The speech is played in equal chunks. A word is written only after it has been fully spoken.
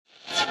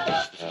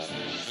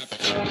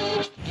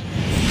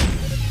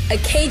A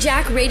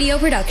K-Jack radio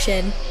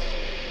production.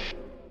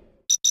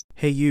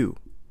 Hey you,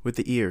 with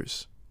the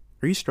ears.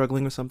 Are you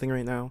struggling with something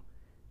right now?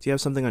 Do you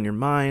have something on your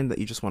mind that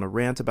you just want to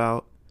rant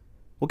about?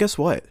 Well, guess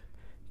what?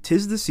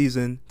 'Tis the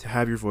season to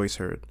have your voice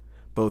heard,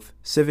 both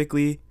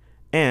civically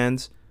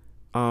and,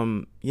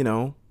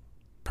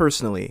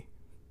 personally.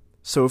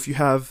 So if you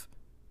have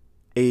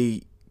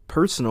a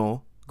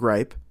personal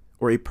gripe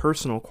or a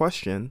personal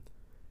question,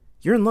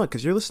 you're in luck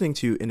because you're listening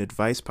to an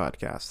advice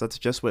podcast. That's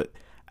just what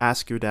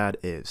Ask Your Dad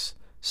is.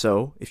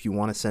 So if you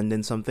want to send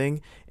in something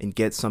and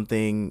get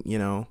something,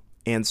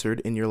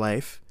 answered in your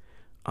life,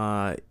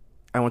 I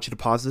want you to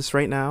pause this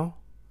right now.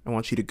 I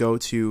want you to go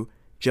to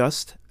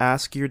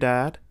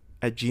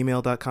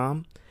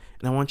justaskyourdad@gmail.com,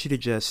 and I want you to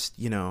just,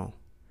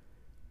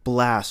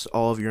 blast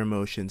all of your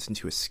emotions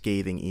into a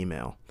scathing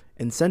email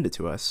and send it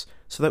to us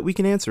so that we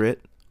can answer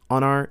it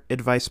on our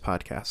advice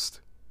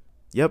podcast.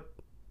 Yep,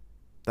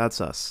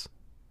 that's us.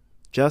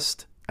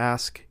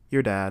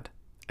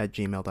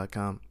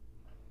 Justaskyourdad@gmail.com.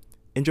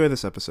 Enjoy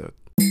this episode.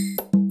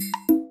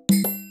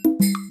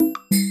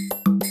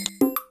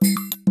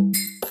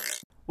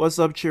 What's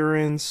up,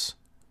 cheerins?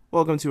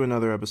 Welcome to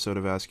another episode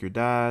of Ask Your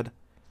Dad,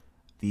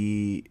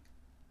 the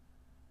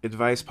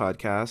advice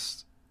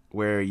podcast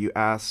where you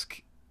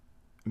ask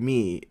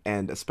me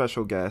and a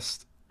special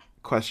guest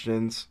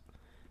questions,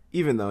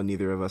 even though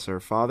neither of us are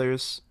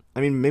fathers.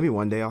 I mean, maybe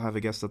one day I'll have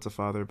a guest that's a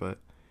father, but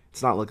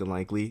it's not looking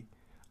likely.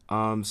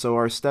 So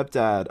our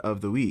stepdad of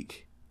the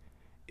week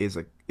is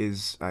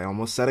I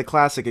almost said a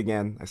classic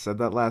again. I said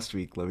that last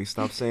week. Let me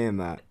stop saying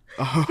that.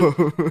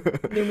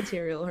 New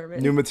material,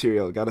 Herman. New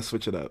material. Gotta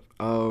switch it up.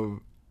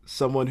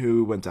 Someone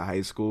who went to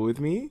high school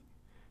with me,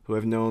 who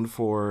I've known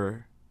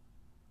for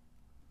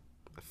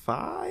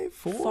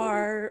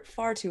four?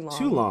 Far too long.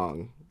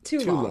 Too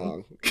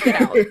long.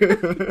 Get out.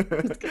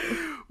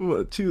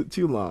 Well,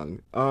 too long.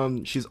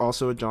 She's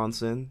also a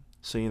Johnson,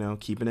 so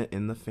keeping it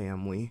in the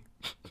family.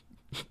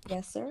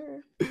 Yes,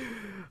 sir.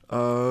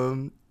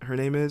 Her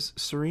name is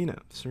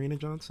Serena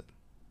Johnson.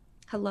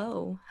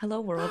 Hello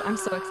world. I'm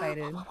so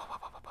excited.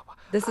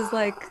 This is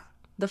like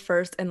the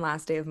first and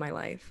last day of my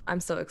life.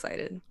 I'm so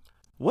excited.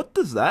 What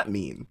does that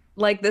mean?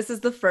 Like, this is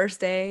the first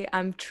day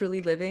I'm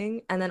truly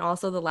living, and then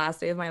also the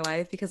last day of my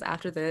life, because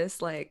after this,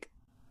 like,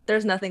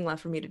 there's nothing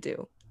left for me to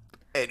do.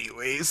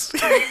 Anyways.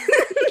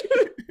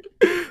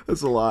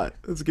 That's a lot.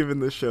 That's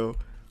giving this show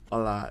a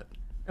lot.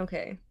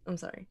 Okay, I'm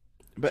sorry.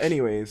 But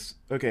anyways,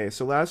 okay,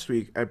 so last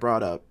week I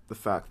brought up the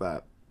fact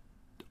that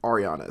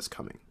Ariana is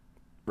coming,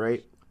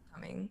 right?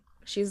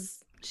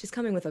 She's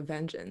coming with a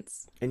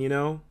vengeance.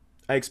 And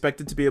I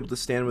expected to be able to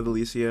stand with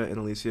Alicia, and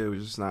Alicia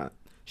was just not,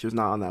 she was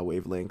not on that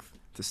wavelength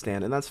to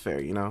stand, and that's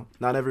fair,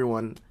 Not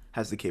everyone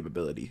has the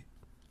capability.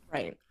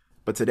 Right.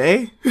 But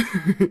today,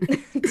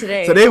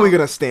 today we're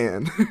gonna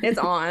stand. It's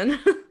on.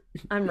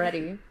 I'm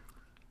ready.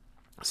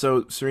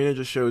 So Serena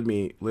just showed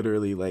me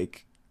literally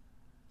like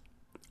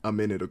a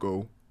minute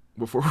ago,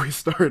 before we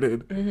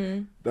started,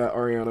 that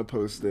Ariana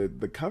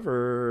posted the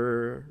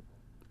cover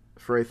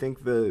for, I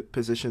think, the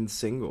position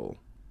single.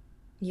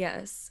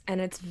 Yes,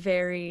 and it's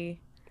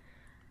very...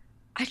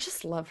 I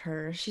just love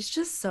her. She's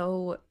just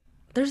so...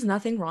 There's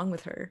nothing wrong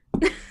with her.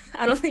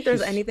 I don't think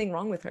there's anything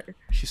wrong with her.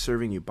 She's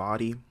serving you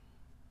body,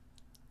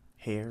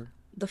 hair.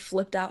 The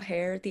flipped out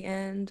hair at the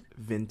end.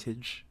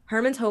 Vintage.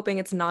 Herman's hoping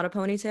it's not a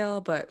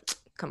ponytail, but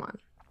come on.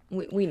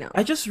 We know.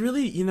 I just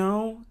really,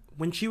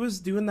 when she was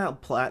doing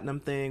that platinum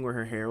thing where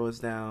her hair was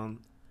down,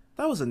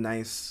 that was a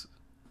nice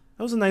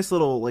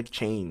little, like,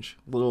 change.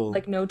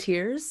 Like, no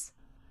tears?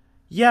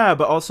 Yeah,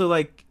 but also,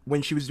 like,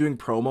 when she was doing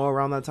promo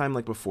around that time,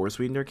 like, before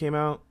Sweetener came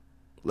out,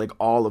 like,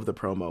 all of the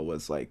promo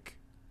was, like,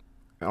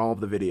 all of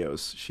the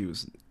videos, she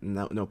was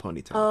no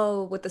ponytail.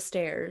 Oh, with the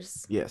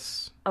stairs.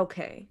 Yes.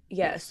 Okay.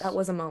 Yes, that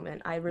was a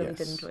moment. I really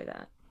did enjoy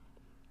that.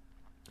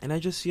 And I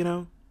just,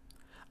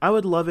 I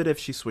would love it if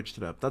she switched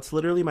it up. That's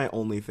literally my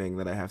only thing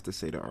that I have to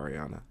say to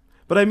Ariana.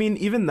 But I mean,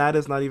 even that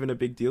is not even a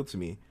big deal to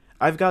me.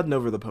 I've gotten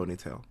over the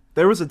ponytail.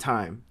 There was a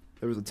time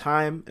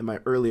in my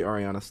early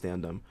Ariana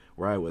stand-up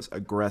where I was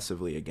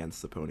aggressively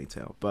against the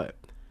ponytail, but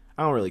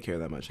I don't really care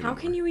that much anymore.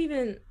 How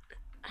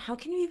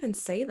can you even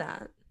say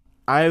that?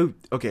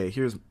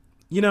 Here's,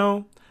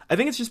 I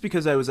think it's just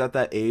because I was at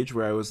that age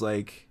where I was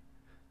like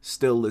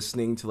still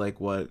listening to like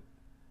what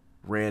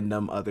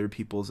random other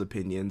people's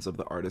opinions of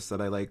the artists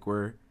that I like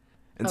were.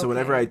 And so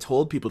whenever I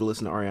told people to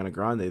listen to Ariana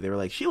Grande, they were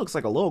like, she looks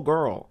like a little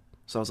girl.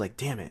 So I was like,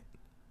 damn it.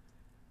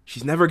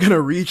 She's never going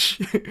to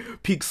reach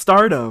peak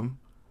stardom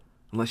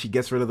unless she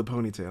gets rid of the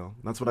ponytail.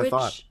 That's what I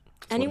thought.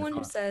 Anyone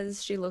who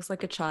says she looks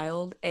like a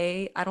child,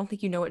 A, I don't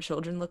think you know what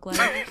children look like.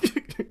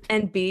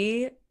 And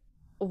B,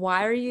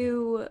 why are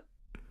you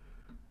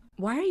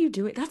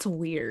doing... That's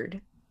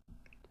weird.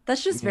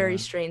 That's just very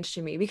strange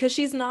to me because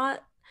she's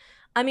not...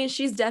 I mean,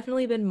 she's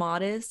definitely been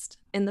modest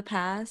in the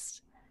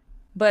past.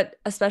 But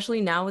especially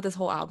now with this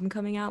whole album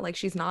coming out, like,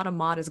 she's not a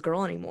modest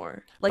girl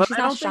anymore. Like, she's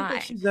not shy. I don't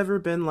think that she's ever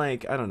been,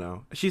 like, I don't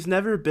know. She's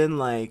never been,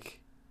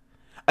 like...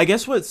 I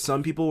guess what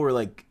some people were,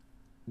 like,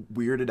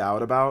 weirded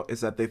out about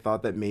is that they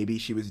thought that maybe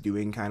she was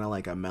doing kind of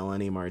like a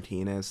Melanie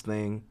Martinez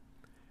thing,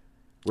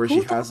 where she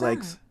Who thought has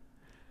like that?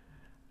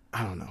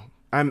 I don't know.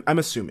 I'm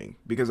assuming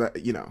because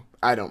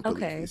I don't believe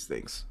Okay. these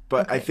things.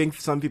 But I Okay. think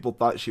some people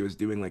thought she was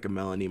doing like a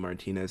Melanie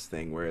Martinez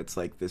thing where it's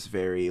like this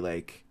very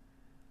like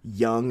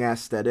young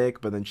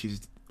aesthetic, but then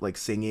she's like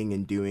singing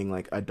and doing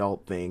like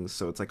adult things,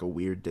 so it's like a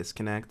weird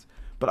disconnect.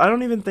 But I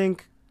don't even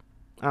think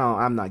oh,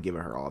 I'm not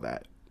giving her all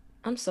that.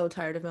 I'm so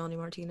tired of Melanie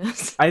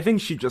Martinez. I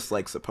think she just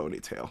likes a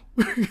ponytail.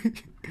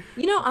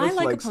 You know, I Just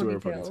like a likes to wear a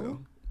ponytail.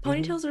 ponytail.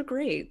 Ponytails are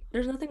great.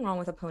 There's nothing wrong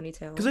with a Because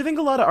ponytail. I think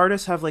a lot of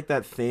artists have like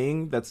that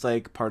thing that's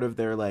like part of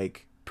their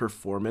like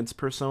performance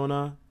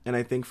persona, and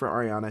I think for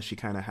Ariana, she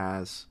kind of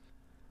has,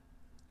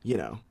 you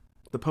know,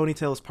 the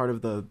ponytail is part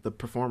of the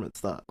performance,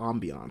 the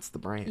ambiance, the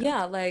brand.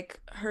 Yeah, like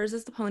hers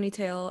is the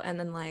ponytail, and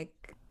then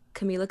like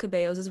Camila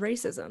Cabello's is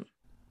racism.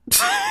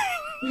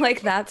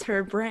 Like that's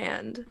her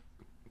brand,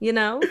 you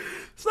know?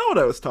 It's not what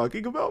I was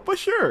talking about, but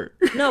sure.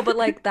 No, but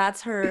like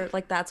that's her,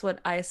 like that's what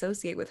I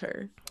associate with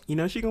her. You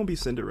know she gonna be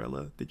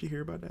Cinderella. Did you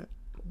hear about that?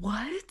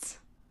 What?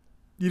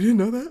 You didn't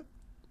know that?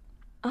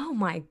 Oh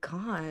my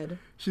God.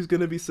 She's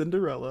gonna be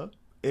Cinderella,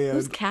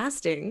 Who's and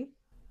casting?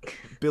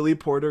 Billy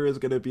Porter is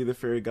gonna be the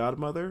fairy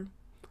godmother,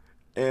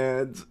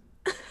 and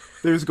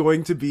there's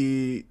going to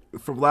be,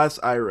 from last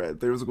I read,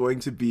 there's going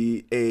to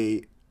be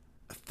a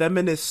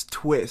feminist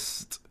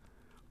twist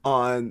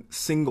on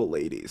single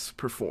ladies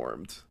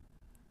performed.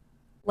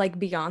 Like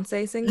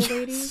Beyonce Single Yes.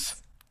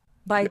 Ladies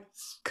by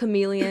Yes.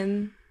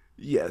 Chameleon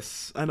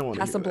Yes. I don't want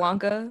to hear that.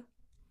 Casablanca.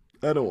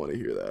 I don't want to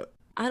hear that.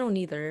 I don't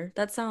either.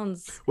 That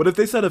sounds What if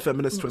they said a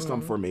feminist twist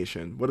on mm-mm.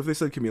 Formation? What if they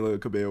said Camila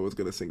Cabello was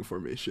going to sing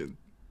Formation?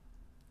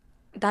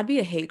 That'd be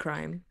a hate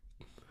crime.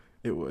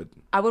 It would.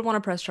 I would want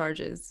to press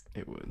charges.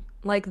 It would.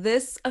 Like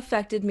this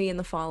affected me in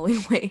the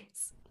following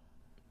ways.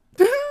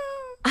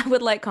 I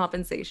would like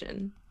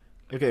compensation.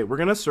 Okay, we're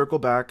going to circle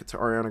back to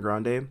Ariana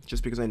Grande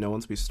just because I know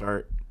once we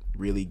start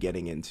really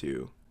getting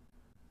into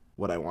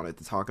what I wanted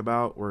to talk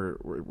about,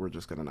 we're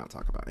just going to not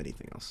talk about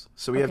anything else.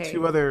 So we have Okay,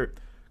 two other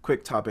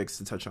quick topics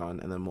to touch on,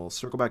 and then we'll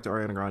circle back to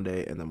Ariana Grande,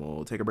 and then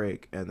we'll take a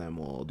break, and then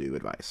we'll do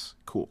advice.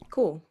 Cool.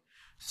 cool.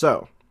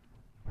 So,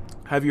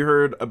 have you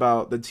heard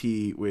about the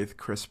tea with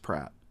Chris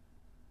Pratt?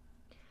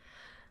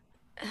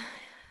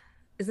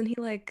 Isn't he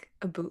like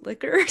a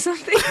bootlicker or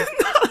something? Is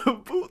Not a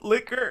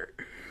bootlicker.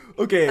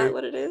 Okay, that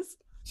what it is?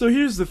 so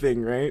here's the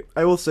thing, right?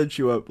 I will set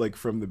you up like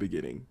from the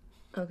beginning.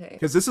 Okay.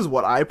 Because this is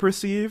what I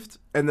perceived,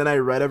 and then I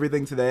read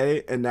everything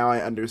today, and now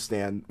I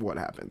understand what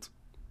happened,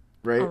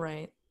 All right?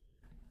 right.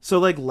 So,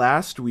 like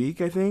last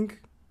week, I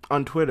think,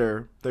 on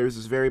Twitter, there's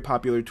this very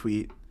popular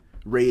tweet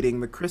rating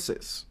the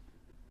Chris's,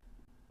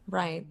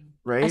 Right.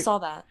 I right? saw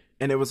that.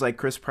 And it was like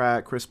Chris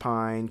Pratt, Chris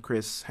Pine,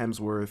 Chris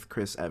Hemsworth,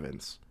 Chris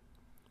Evans.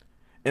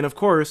 And of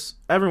course,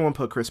 everyone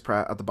put Chris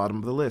Pratt at the bottom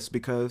of the list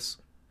because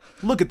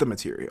look at the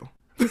material.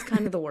 He's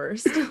kind of the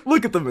worst.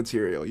 Look at the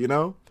material, you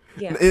know?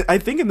 Yeah. I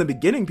think in the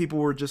beginning, people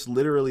were just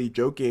literally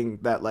joking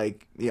that,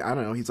 like, yeah, I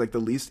don't know, he's like the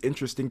least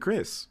interesting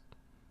Chris.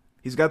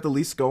 He's got the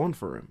least going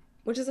for him.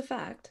 Which is a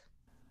fact.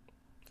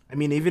 I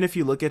mean, even if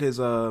you look at his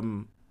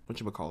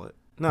whatchamacallit.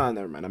 No,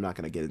 never mind. I'm not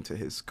gonna get into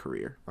his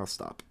career. I'll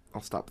stop.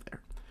 I'll stop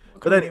there.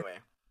 But Career. anyway.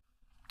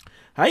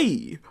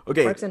 Hi.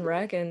 Okay. Parks and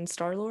Rec and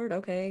Star-Lord.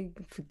 Okay.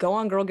 Go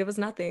on, girl, give us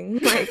nothing.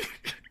 Like,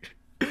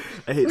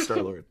 I hate Star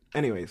Lord.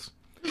 Anyways.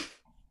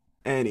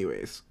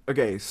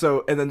 Okay,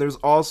 so and then there's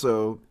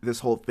also this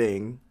whole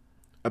thing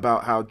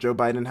about how Joe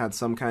Biden had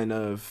some kind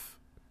of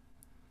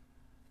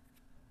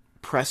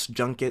press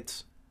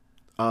junket,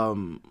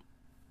 um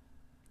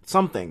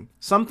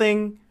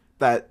something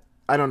that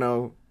I don't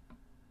know,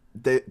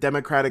 the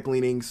Democratic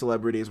leaning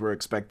celebrities were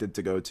expected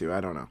to go to. I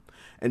don't know.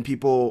 And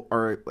people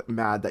are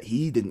mad that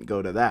he didn't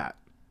go to that.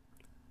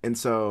 And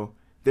so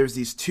there's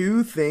these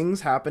two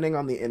things happening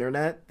on the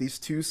internet, these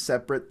two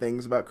separate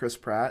things about Chris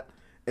Pratt,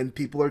 and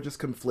people are just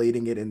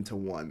conflating it into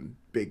one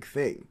big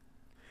thing.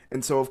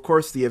 And so, of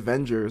course, the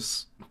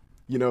Avengers,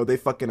 they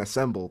fucking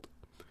assembled.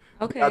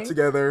 They got okay.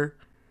 together.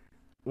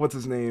 What's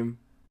his name?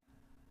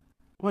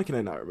 Why can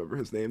I not remember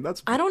his name?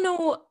 I don't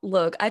know.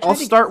 Look, I I'll tried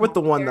to start guess with all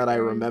the the one that I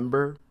characters.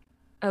 remember.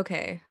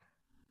 Okay.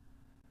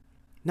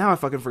 Now I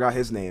fucking forgot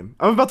his name.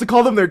 I'm about to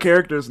call them their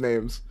characters'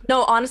 names.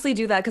 No, honestly,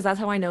 do that because that's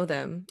how I know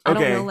them. I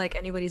don't know Okay. like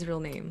anybody's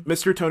real name.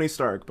 Mr. Tony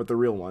Stark, but the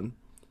real one.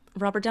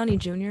 Robert Downey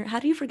Jr. How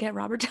do you forget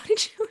Robert Downey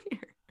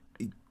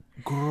Jr.?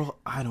 Girl,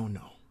 I don't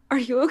know. Are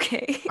you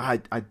okay?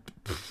 I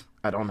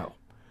don't know.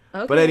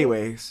 But Okay.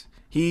 anyways,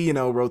 he,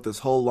 wrote this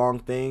whole long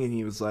thing, and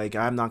he was like,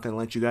 I'm not going to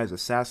let you guys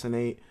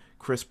assassinate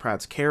Chris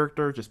Pratt's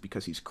character just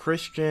because he's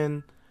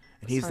Christian,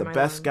 and he's Sorry, the my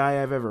best alarm.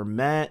 guy I've ever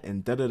met,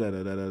 and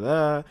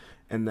da-da-da-da-da-da-da.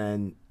 And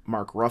then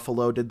Mark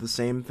Ruffalo did the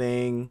same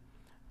thing,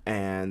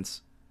 and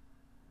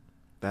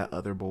that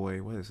other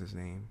boy, what is his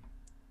name?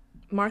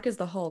 Mark is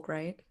the Hulk,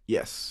 right?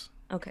 Yes.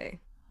 Okay.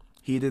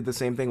 He did the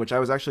same thing, which I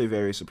was actually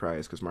very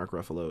surprised because Mark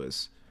Ruffalo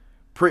is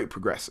pretty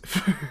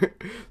progressive.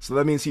 So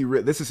that means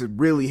this is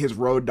really his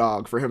road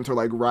dog for him to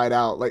like ride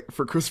out like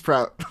for Chris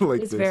Pratt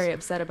like He's this. very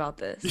upset about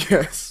this.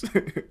 Yes.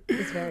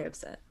 He's very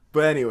upset.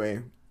 But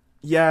anyway,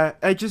 yeah,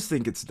 I just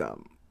think it's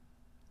dumb.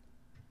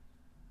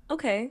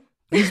 Okay.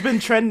 He's been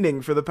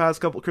trending for the past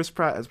couple. Chris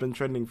Pratt has been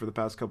trending for the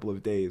past couple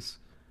of days,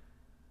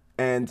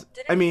 and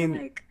I Didn't he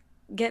mean, like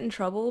get in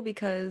trouble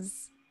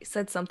because he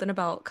said something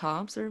about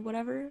cops or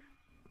whatever?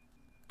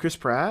 Chris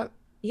Pratt.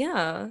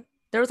 Yeah.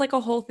 There was like a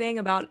whole thing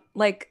about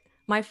like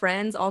my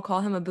friends all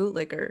call him a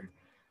bootlicker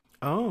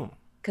Oh,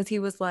 because he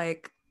was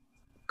like,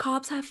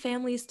 cops have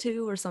families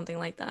too, or something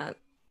like that.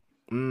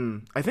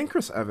 I think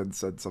Chris Evans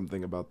said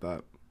something about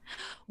that.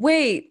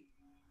 Wait,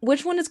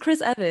 which one is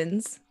Chris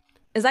Evans?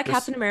 Is that Chris,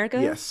 Captain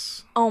America?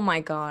 yes, Oh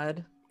my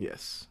God.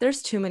 yes.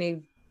 There's too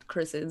many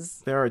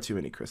Chris's. There are too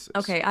many Chris's.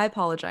 Okay, I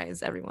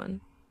apologize,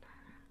 everyone.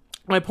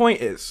 My point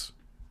is,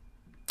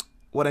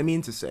 what I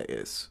mean to say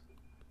is,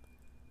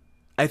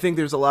 I think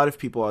there's a lot of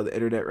people on the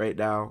internet right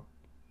now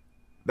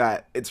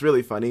that it's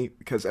really funny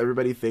because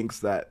everybody thinks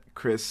that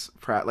Chris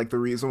Pratt, like the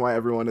reason why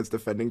everyone is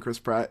defending Chris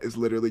Pratt is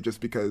literally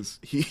just because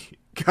he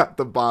got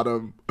the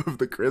bottom of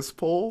the Chris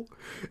poll.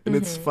 And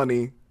it's Hmm.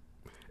 funny.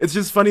 It's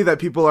just funny that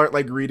people aren't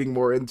like reading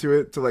more into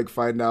it to like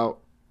find out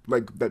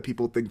like that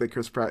people think that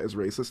Chris Pratt is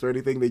racist or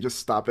anything. They just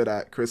stop it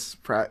at Chris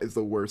Pratt is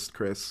the worst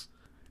Chris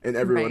and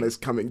everyone Right. is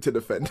coming to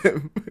defend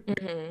him.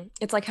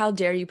 It's like, how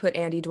dare you put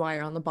Andy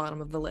Dwyer on the bottom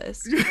of the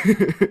list?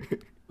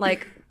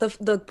 Like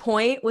the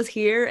point was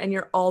here and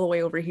you're all the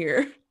way over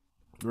here.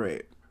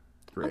 Right.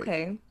 Right.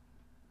 Okay.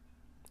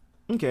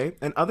 Okay.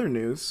 And other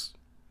news,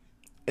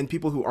 and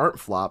people who aren't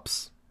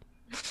flops,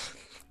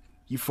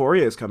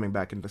 Euphoria is coming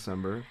back in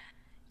December.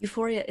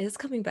 Euphoria is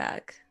coming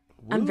back.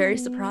 I'm very Woo,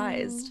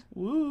 surprised.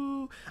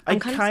 woo. I I'm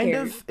kind of kind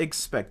scared. of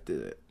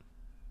expected it.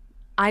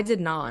 I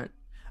did not.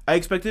 I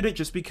expected it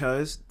just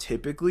because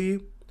typically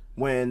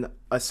when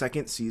a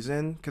second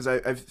season, because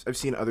I've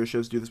seen other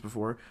shows do this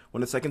before,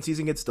 when a second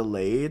season gets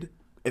delayed,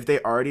 if they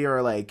already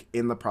are like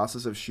in the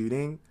process of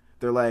shooting,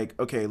 they're like,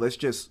 okay, let's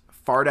just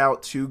fart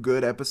out two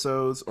good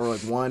episodes or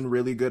like one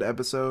really good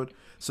episode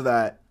so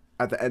that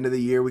at the end of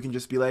the year we can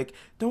just be like,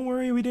 don't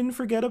worry, we didn't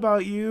forget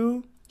about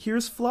you.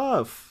 Here's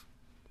fluff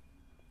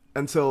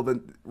until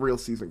the real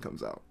season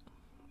comes out.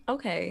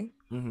 Okay.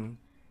 Hmm.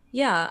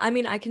 Yeah, I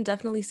mean, I can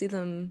definitely see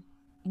them.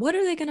 What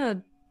are they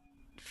gonna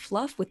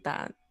fluff with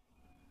that?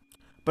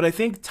 But I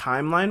think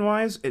timeline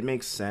wise, it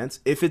makes sense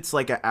if it's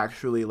like a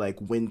actually like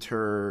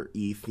winter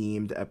y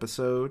themed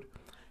episode.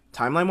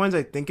 Timeline wise,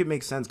 I think it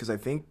makes sense because I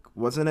think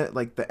wasn't it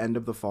like the end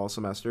of the fall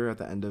semester at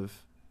the end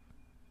of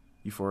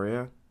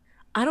Euphoria?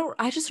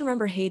 I just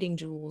remember hating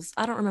Jules.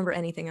 I don't remember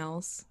anything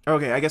else.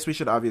 Okay, I guess we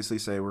should obviously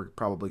say we're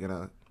probably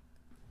gonna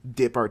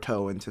dip our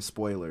toe into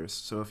spoilers.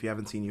 So if you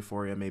haven't seen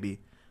Euphoria,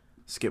 maybe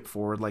skip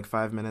forward like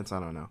 5 minutes. I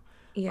don't know.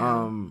 Yeah.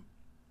 Um,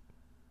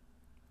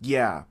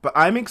 yeah, but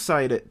I'm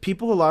excited.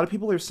 A lot of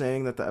people are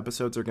saying that the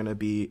episodes are gonna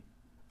be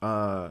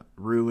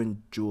Rue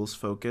and Jules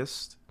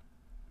focused.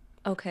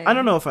 I don't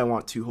Okay. know if I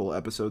want two whole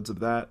episodes of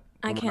that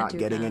I when we're can't not do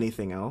getting that.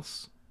 anything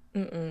else.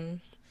 Mm-mm.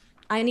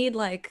 I need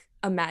like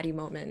a Maddie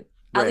moment.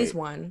 At least Right,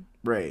 one.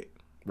 right,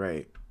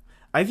 right.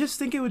 I just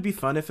think it would be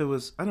fun if it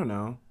was, I don't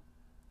know.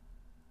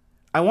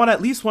 I want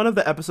at least one of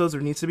the episodes,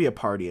 there needs to be a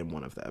party in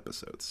one of the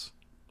episodes.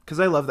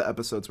 Because I love the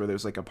episodes where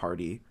there's like a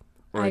party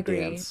or I a agree.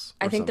 dance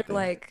I or think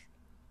something.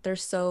 they're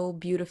so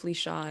beautifully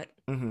shot.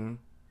 Mm-hmm.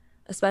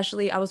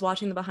 Especially I was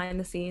watching the behind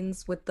the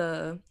scenes with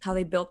the how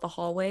they built the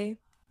hallway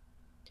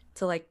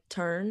to like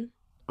turn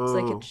so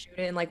they could Oh, shoot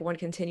it in like one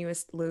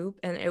continuous loop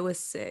and it was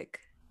sick.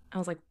 I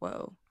was like,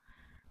 whoa,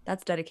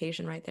 that's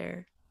dedication right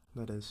there.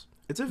 that is.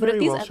 It's a But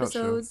very well shot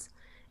show.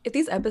 if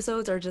these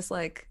episodes are just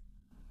like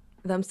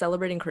them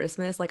celebrating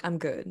Christmas, like I'm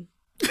good.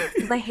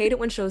 Because I hate it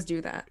when shows do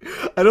that.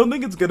 I don't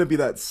think it's going to be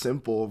that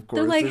simple, of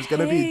They're course. like, There's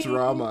going to be hey,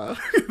 drama.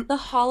 the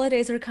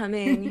holidays are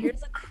coming.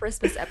 Here's a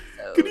Christmas Can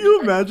episode. you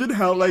Like, imagine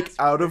how nobody like asked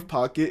out for it. of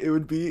pocket it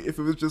would be if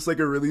it was just like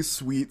a really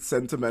sweet,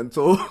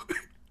 sentimental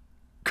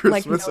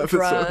Like Christmas no episode?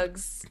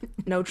 drugs,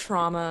 no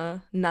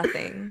trauma,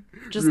 nothing.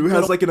 Just Rue good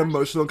has old like an fashioned.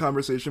 emotional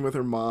conversation with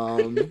her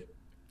mom,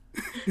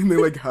 and they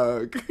like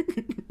hug.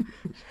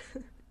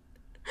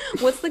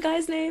 What's the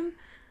guy's name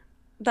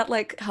that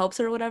like helps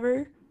her or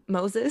whatever?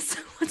 Moses.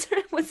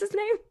 What's his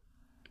name?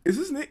 Is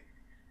his name?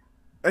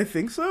 I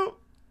think so.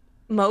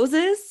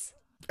 Moses?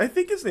 I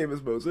think his name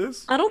is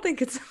Moses. I don't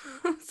think it's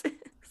Moses.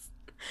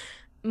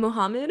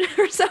 Muhammad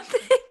or something.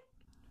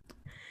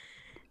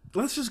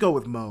 Let's just go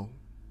with Mo.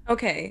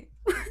 Okay.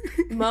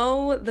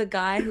 Mo, the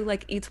guy who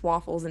like eats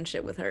waffles and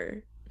shit with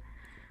her.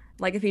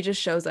 Like if he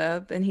just shows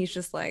up and he's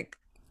just like,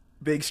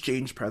 They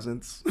exchange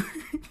presents.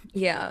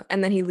 yeah,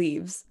 and then he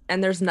leaves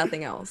and there's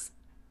nothing else.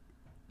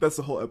 That's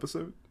the whole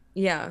episode.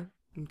 Yeah.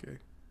 Okay.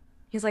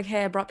 He's like,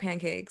 "Hey, I brought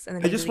pancakes." And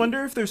then I he just leaves.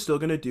 wonder if they're still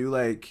gonna do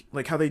like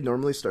how they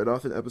normally start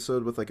off an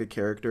episode with like a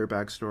character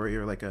backstory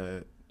or like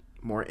a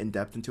more in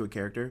depth into a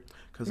character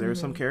because there are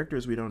some Hmm.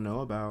 characters we don't know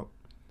about.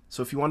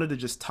 So if you wanted to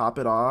just top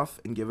it off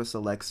and give us a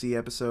Lexi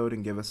episode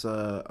and give us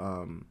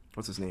a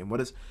what's his name? What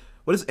is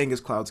Angus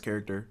Cloud's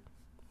character?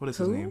 What is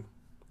his Who? name?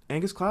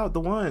 Angus Cloud, the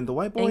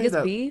white boy Angus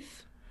that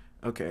beef?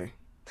 okay,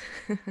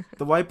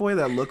 the white boy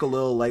that look a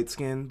little light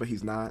skinned but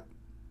he's not.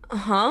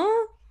 Huh?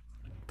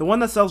 The one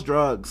that sells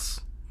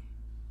drugs.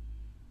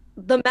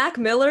 The Mac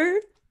Miller?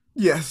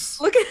 Yes.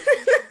 Look at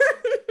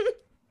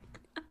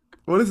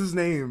What is his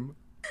name?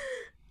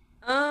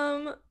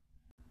 Um,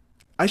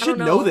 I I don't should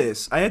know know,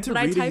 this. I had to but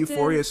I read a typed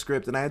Euphoria in.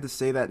 script and I had to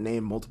say that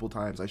name multiple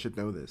times. I should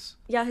know this.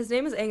 Yeah, his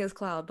name is Angus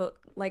Cloud, but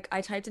like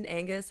I typed in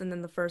Angus, and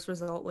then the first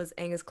result was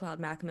Angus Cloud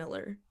Mac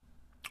Miller.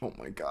 Oh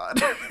my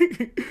god.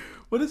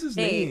 What is his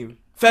Nate. name?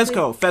 His.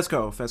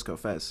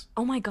 Fez.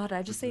 Oh my God, did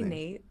I just That's his say name.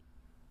 Nate?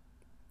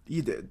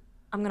 You did.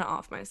 I'm gonna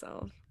off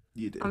myself.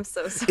 You did. I'm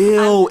so sorry.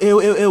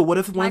 Ew. What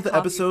if one My of the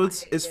coffee is not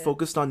episodes hit is yet.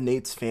 focused on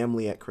Nate's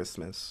family at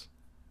Christmas?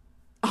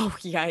 Oh,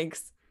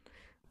 yikes.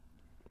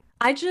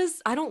 I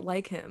don't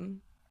like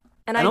him.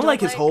 And I don't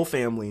like his whole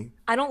family.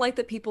 I don't like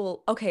that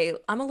people, okay,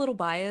 I'm a little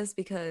biased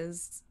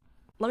because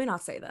let me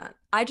not say that.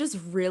 I just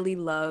really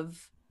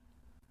love,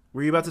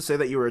 Were you about to say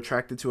that you were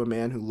attracted to a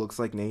man who looks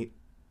like Nate?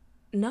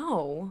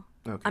 no.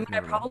 I Okay, mean, I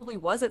never mind. probably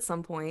was at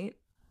some point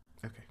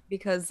Okay.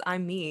 because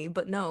I'm me,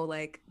 but no,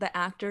 like the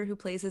actor who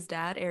plays his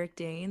dad, Eric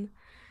Dane,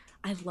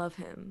 I love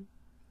him.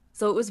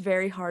 So it was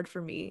very hard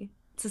for me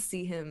to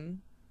see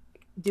him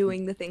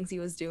doing the things he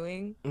was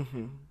doing.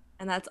 Mm-hmm.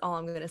 And that's all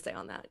I'm going to say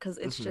on that because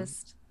it's Mm-hmm.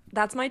 just,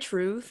 that's my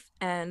truth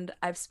and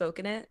I've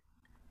spoken it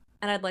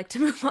and I'd like to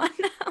move on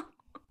now.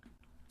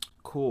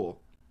 Cool.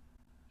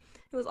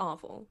 It was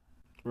awful.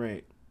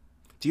 Right.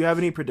 Do you have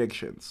any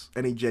predictions?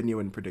 Any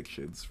genuine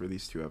predictions for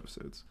these two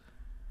episodes?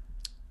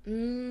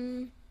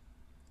 Mm,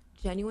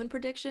 genuine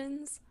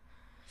predictions?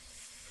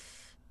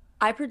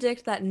 I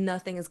predict that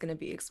nothing is going to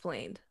be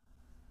explained.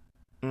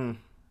 Mm.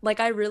 Like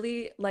I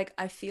really like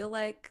I feel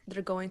like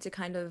they're going to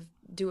kind of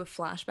do a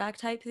flashback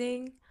type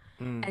thing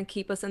Mm. and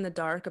keep us in the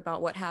dark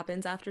about what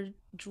happens after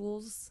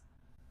Jules.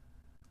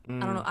 I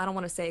don't know. Mm. I don't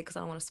want to say it because I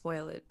don't want to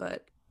spoil it,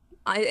 but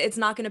it's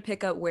not going to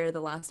pick up where the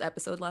last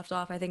episode left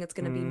off. I think it's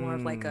going to be more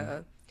of like Mm.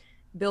 a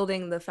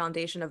building the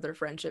foundation of their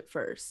friendship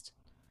first,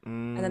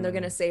 and then they're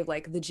going to Mm. save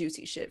like the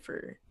juicy shit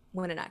for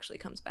when it actually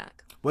comes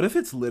back. What if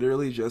it's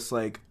literally just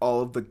like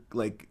all of the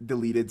like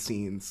deleted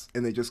scenes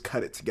and they just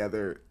cut it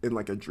together in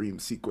like a dream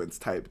sequence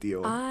type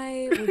deal?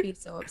 I would be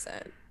so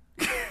upset.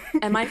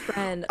 And my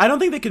friend, I don't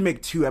think they could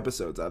make 2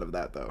 episodes out of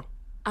that though.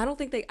 I don't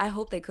think they, I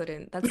hope they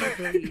couldn't. That's like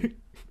really,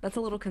 that's a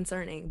little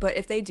concerning. But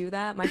if they do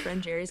that, my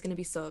friend Jerry's gonna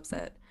be so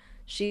upset.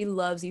 She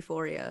loves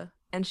Euphoria,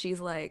 and she's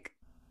like,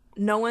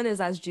 no one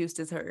is as juiced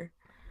as her.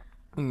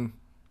 Mm.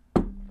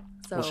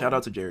 Well, shout So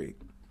out to Jerry.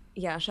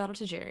 yeah, shout out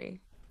to Jerry.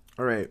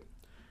 All right.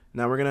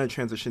 Now we're going to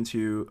transition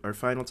to our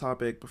final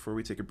topic before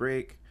we take a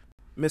break.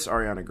 Miss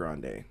Ariana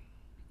Grande.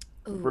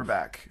 We're Ooh,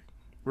 back.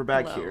 We're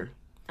back hello. here.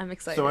 I'm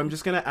So I'm excited.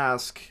 just going to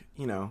ask,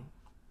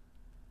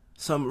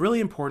 some really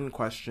important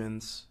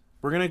questions.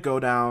 We're going to go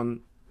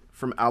down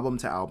from album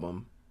to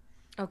album,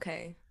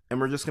 Okay. and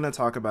we're just going to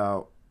talk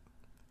about,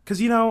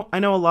 because, I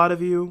know a lot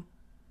of you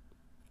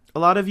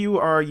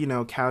are,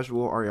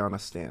 casual Ariana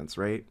stans,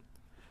 right?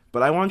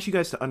 But I want you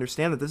guys to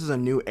understand that this is a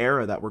new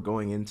era that we're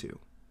going into.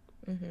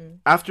 Mm-hmm.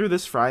 After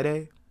this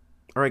Friday,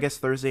 or I guess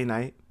Thursday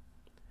night,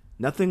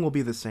 nothing will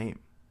be the same.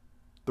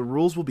 The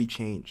rules will be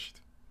changed.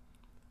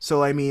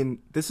 So, I mean,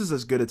 this is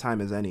as good a time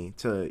as any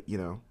to,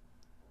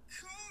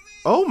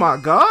 Oh my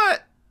god!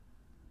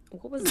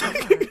 What was that?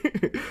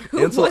 Who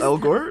Ansel was that?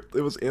 Elgort?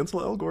 It was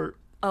Ansel Elgort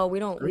Oh, we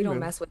don't screaming.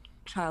 mess with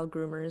child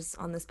groomers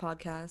on this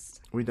podcast.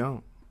 We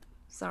don't. We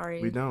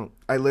Sorry. don't.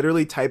 I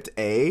literally typed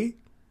A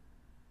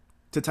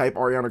to type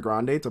Ariana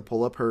Grande to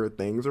pull up her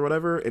things or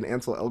whatever, and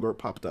Ansel Elgort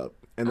popped up.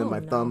 And then Oh my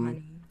no, thumb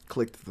honey.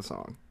 clicked the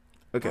song.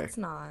 Okay. That's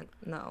not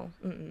no.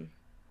 Mm-mm.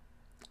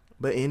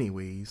 But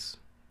anyways.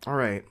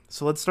 Alright,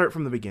 so let's start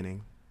from the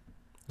beginning.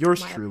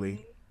 Yours My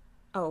truly.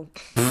 Oh,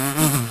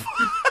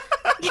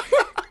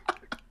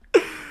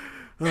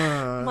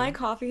 Uh, my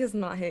coffee has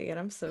not hit yet.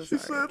 I'm so she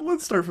sorry. said,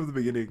 let's start from the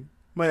beginning.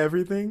 My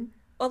everything.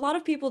 A lot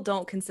of people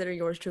don't consider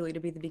yours truly to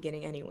be the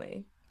beginning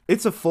anyway.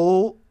 It's a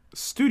full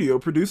studio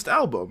produced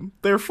album.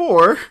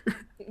 Therefore,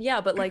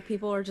 Yeah, but like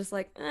people are just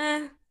like,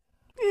 eh.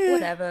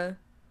 whatever.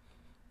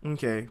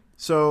 Okay.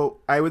 So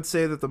I would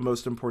say that the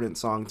most important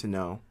song to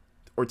know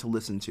or to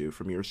listen to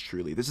from yours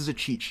truly. This is a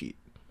cheat sheet.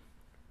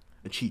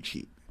 A cheat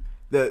sheet.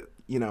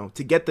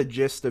 To get the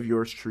gist of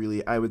yours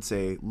truly, I would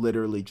say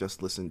literally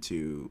just listen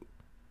to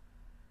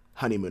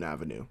Honeymoon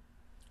Avenue.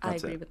 I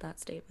That's agree it. with that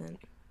statement.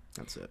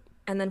 That's it.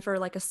 And then for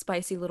like a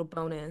spicy little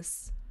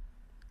bonus,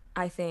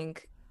 I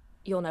think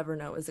You'll Never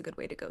Know is a good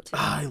way to go too.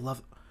 Ah,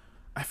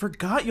 I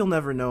forgot You'll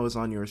Never Know is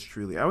on yours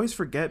truly. I always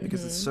forget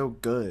because it's Hmm. so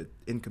good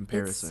in It's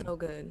comparison. so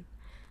good.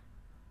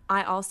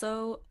 I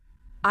also,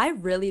 I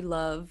really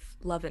love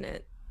Loving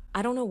It.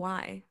 I don't know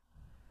why.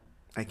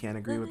 I can't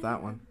agree with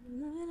that one.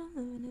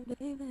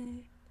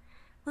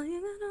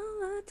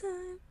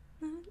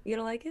 You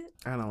don't like it?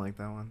 I don't like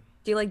that one.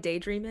 Do you like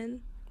Daydreamin'?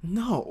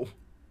 No.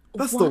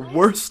 That's the What?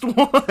 worst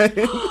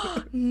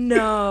one.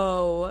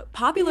 No.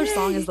 Popular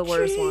Song is the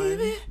worst one.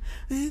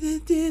 With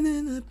a tin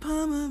in the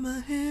palm of my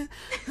hand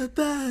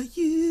about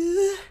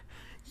you.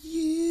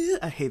 You.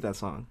 I hate that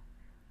song.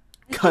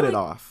 I Cut feel it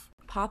like off.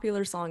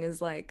 Popular Song is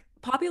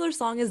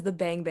the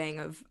bang bang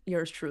of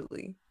yours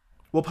truly.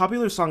 Well,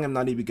 popular song, I'm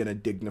not even gonna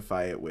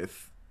dignify it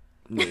with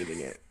naming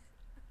it.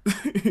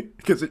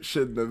 Because it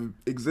shouldn't have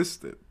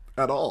existed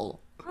at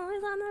all.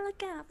 Always on the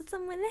look out for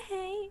someone to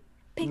hate.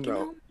 Picking No.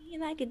 on me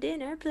like a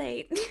dinner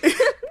plate.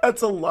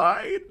 That's a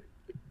line.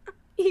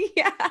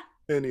 Yeah.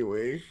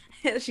 Anyway.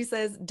 She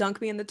says,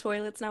 dunk me in the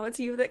toilets. Now it's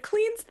you that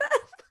cleans them.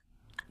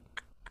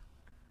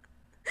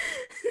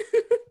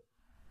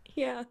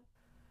 Yeah.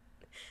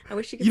 I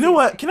wish you could You see know his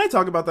what? face. Can I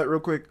talk about that real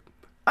quick?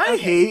 I Okay.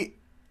 hate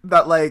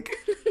that, like,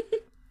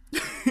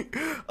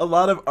 a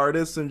lot of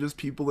artists and just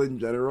people in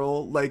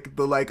general, like,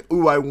 the, like,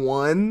 ooh, I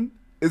won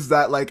is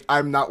that, like,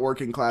 I'm not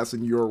working class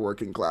and you're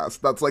working class.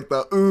 That's like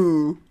the,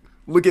 ooh,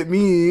 look at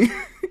me.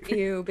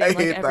 You I being like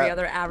hate every that.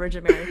 other average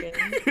American.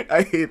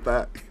 I hate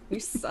that. You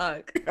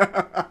suck.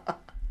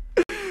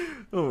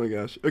 Oh my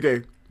gosh.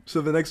 Okay,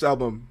 so the next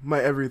album,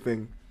 My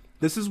Everything.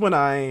 This is when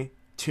I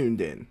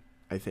tuned in,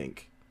 I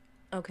think.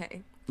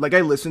 Okay. Like,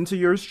 I listened to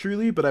Yours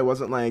Truly, but I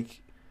wasn't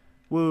like,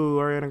 woo,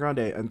 Ariana Grande,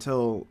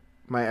 until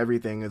My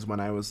Everything is when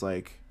I was,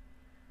 like,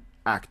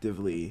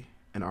 actively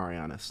an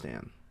Ariana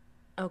stan.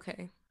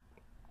 Okay.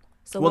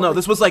 So Well, what no, would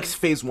this was, like, be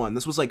phase one.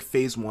 This was, like,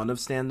 phase one of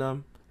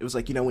standum. It was,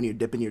 like, you know, when you're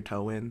dipping your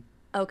toe in,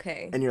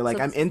 okay. and you're So like,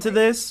 I'm this is into like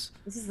this,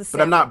 this is the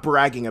but I'm sample. not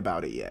bragging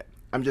about it yet.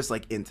 I'm just,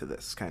 like, into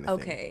this kind of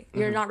thing. Okay.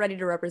 You're not ready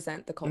to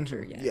represent the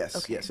culture yet. Yes,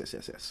 Okay. yes, yes,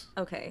 yes, yes.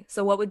 Okay.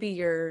 So what would be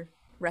your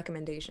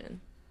recommendation?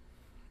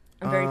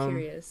 I'm very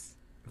curious.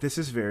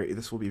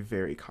 This will be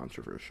very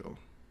controversial.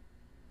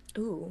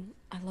 Ooh,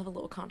 I love a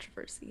little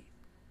controversy.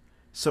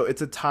 So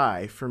it's a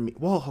tie for me.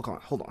 Well,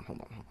 hold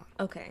on.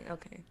 Okay,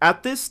 okay.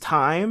 At this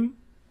time,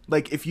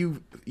 like, if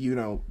you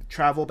know,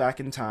 travel back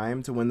in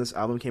time to when this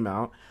album came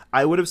out,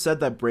 I would have said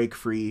that Break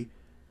Free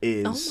Oh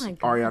is my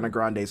Ariana God.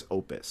 Grande's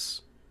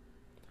opus.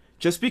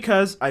 Just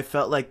because I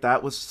felt like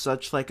that was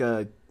such like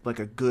a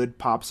good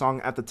pop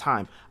song at the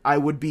time. I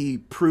would be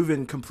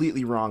proven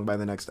completely wrong by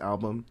the next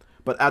album,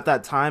 but at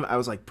that time I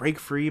was like, Break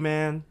Free,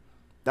 man.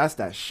 That's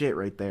that shit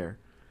right there.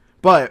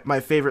 But my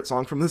favorite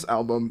song from this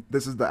album,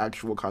 this is the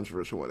actual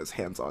controversial one, is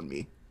Hands on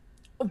Me.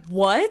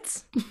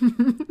 What?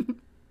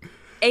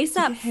 Take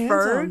your ASAP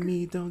hands on Ferg?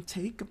 me, don't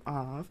take them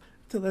off.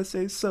 Till I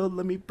say so,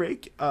 let me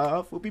break you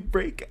off. We'll be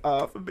breaking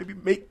off and maybe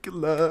make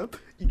love.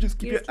 You just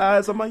keep You your just keep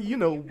eyes on my you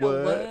know you know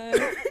what.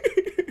 what?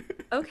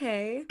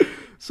 Okay.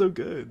 So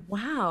good.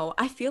 Wow.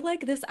 I feel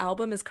like this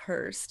album is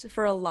cursed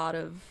for a lot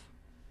of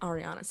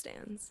Ariana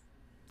stans.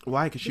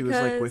 Why? Because she was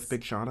like with Because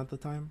Big Sean at the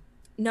time?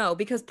 no,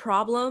 because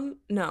Problem,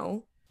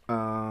 no.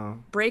 Uh,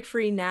 Break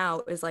Free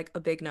Now is like a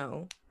big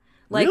no.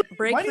 really? Like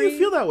Break Why do you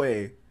feel Free, that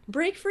way?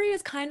 Break Free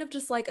is kind of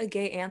just like a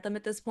gay anthem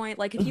at this point.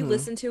 Like if you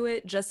listen to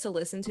it just to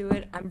listen to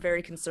it, I'm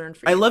very concerned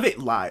for I you. love it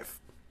live.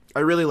 I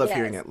really love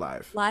hearing Yes. it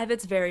live. Live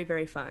it's very,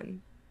 very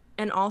fun.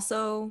 And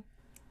also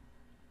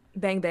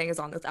Bang Bang is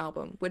on this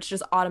album, which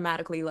just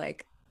automatically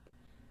like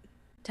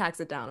tags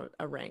it down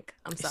a rank.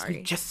 I'm It's me,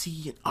 sorry.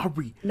 Jesse, and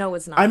Ari. No,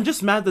 it's I'm not.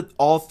 just mad that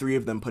all three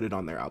of them put it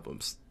on their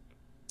albums.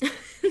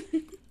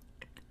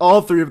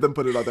 All three of them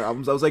put it on their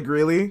albums. I was like,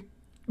 really?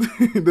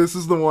 This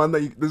is the one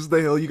this is the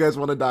hill you guys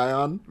want to die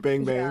on?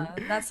 Bang bang.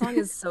 Yeah, that song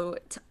is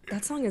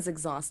that song is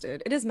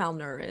exhausted. It is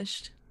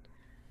malnourished.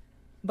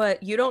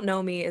 But You Don't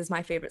Know Me is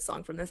my favorite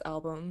song from this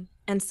album,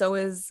 and so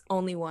is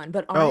Only One.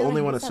 But Oh, Ariana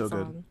only one hates is that so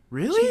good. song. She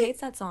Really?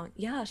 hates that song.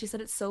 Yeah, she said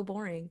it's so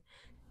boring.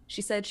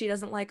 She said she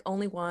doesn't like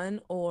Only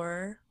One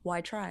or Why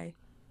Try.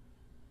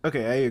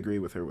 Okay, I agree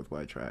with her with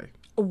Why Try.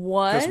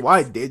 Because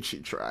why What? did she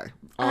try?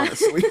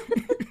 Honestly,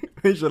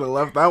 they should have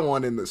left that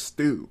one in the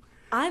stew.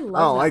 I I love don't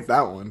that like that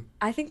song. one.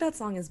 I think that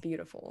song is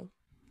beautiful.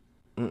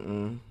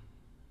 Mm-mm.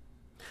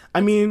 I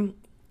It's mean,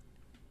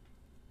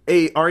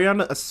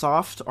 a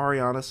soft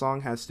Ariana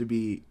song has to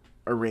be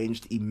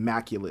arranged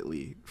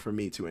immaculately for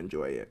me to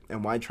enjoy it,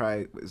 and Why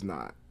Try is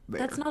not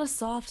that's there. not a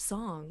soft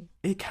song.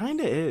 It kind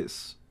of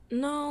is.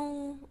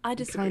 No, I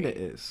It kind of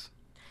disagree. is.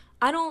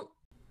 I don't,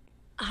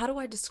 how do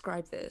I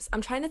describe this?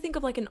 I'm trying to think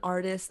of like an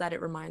artist that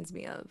it reminds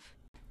me of.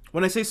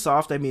 When I say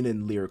soft, I mean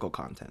in lyrical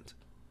content.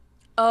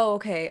 Oh,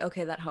 okay.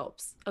 Okay, that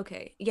helps.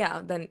 Okay.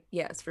 Yeah, then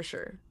yes, for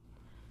sure.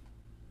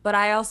 But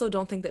I also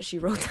don't think that she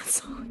wrote that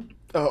song.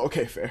 Oh,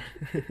 okay, fair.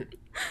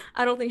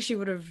 I don't think she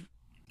would have.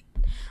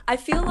 I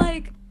feel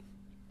like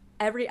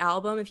every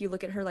album, if you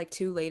look at her like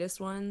two latest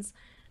ones,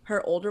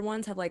 her older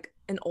ones have like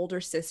an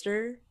older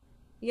sister,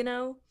 you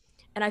know?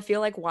 And I feel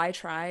like Why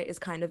Try is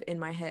kind of in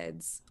my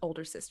head's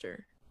older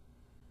sister,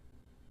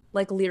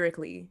 like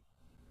lyrically,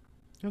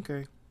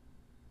 Okay.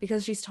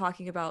 because she's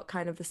talking about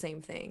kind of the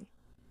same thing.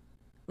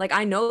 Like,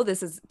 I know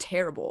this is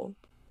terrible,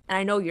 and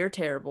I know you're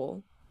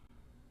terrible,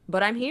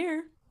 but I'm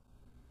here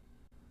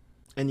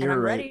And and you're I'm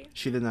right. ready.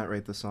 She did not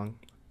write the song.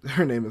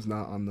 Her name is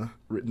not on the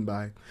written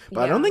by.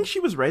 But I don't Yeah. think she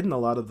was writing a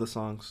lot of the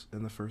songs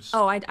in the first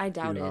Oh, I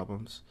doubt few it.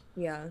 albums.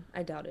 Yeah,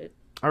 I doubt it.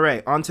 All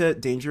right, on to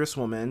Dangerous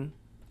Woman.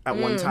 At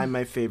one Mm, time,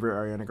 my favorite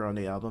Ariana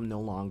Grande album, no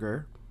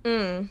longer.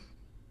 mm.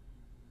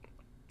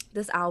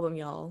 This album,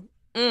 y'all.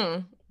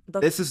 Mm. The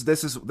This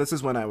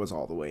is when I was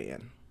all the way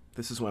in.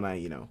 This is when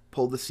I,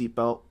 pulled the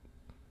seatbelt.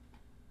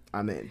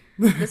 I'm in.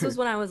 This was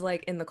when I was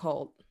like in the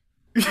cult.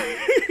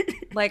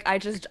 Like I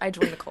joined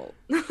the cult.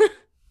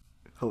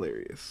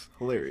 Hilarious.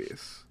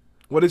 Hilarious.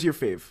 What is your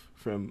fave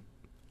from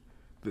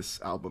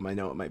this album? I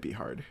know it might be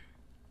hard.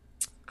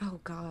 Oh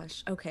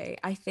gosh. Okay.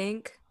 I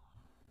think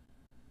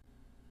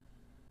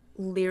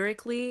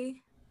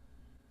lyrically,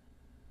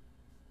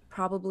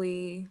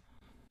 probably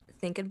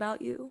thinking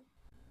about you.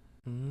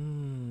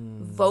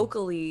 Mm.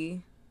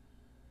 Vocally,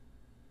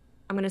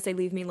 I'm gonna say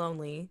leave me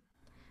lonely.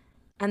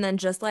 And then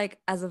just like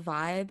as a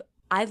vibe,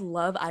 I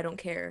love I Don't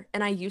Care.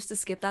 And I used to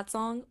skip that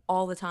song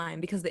all the time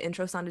because the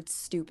intro sounded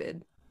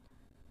stupid.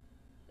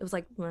 It was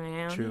like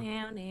now True.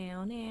 now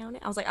now now.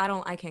 I was like,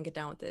 I can't get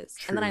down with this.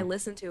 And then I True.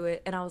 listened to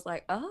it and I was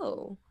like,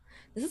 oh,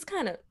 this is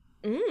kind of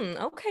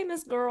okay,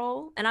 Miss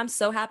Girl. And I'm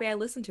so happy I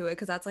listened to it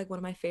because that's like one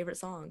of my favorite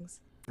songs.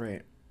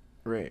 Right.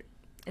 Right.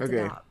 It's a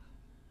Okay. bop.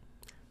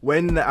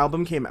 When the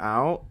album came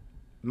out,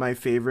 my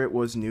favorite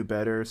was New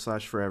Better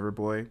slash Forever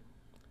Boy.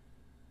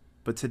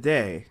 But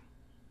today,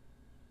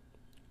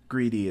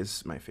 Greedy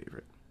is my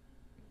favorite.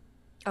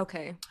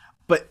 Okay.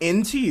 But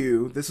Into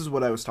You, this is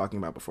what I was talking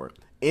about before.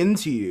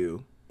 Into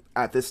You,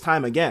 at this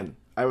time again,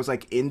 I was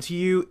like, Into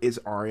You is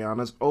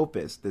Ariana's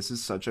opus. This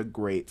is such a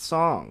great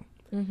song.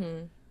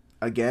 Mm-hmm.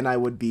 Again, I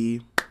would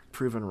be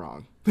proven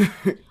wrong.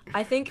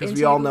 I think Because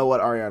Into we all know You, what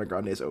Ariana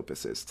Grande's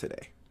opus is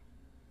today.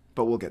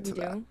 But we'll get we to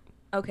that. do.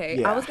 Okay. I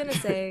Yeah. was gonna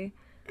say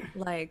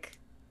like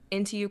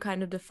Into You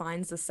kind of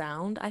defines the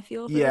sound, I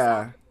feel, for this Yeah.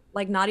 album.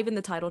 Like not even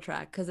the title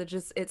track, because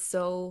it's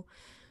so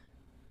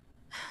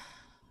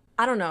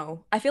I don't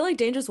know. I feel like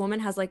Dangerous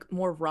Woman has like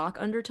more rock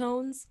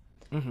undertones,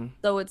 Hmm.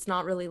 so it's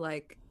not really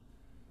like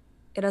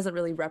it doesn't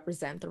really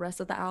represent the rest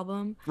of the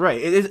album.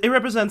 Right. It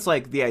represents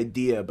like the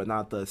idea, but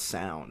not the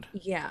sound.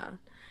 Yeah.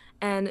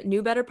 And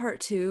New Better Part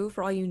 2,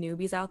 for all you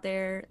newbies out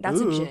there, that's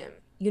a Ooh. gym.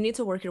 You need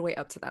to work your way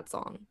up to that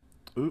song.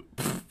 Ooh.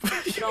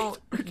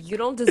 You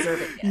don't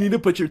deserve it You need yet. to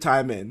put your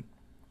time in.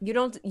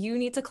 You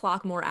need to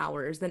clock more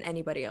hours than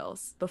anybody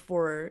else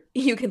before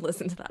you can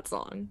listen to that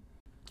song.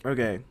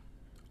 Okay.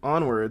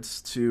 Onwards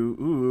to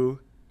ooh.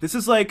 This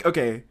is like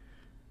okay.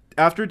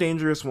 After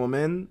Dangerous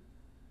Woman,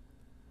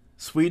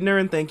 Sweetener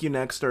and Thank You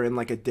Next are in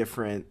like a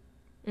different,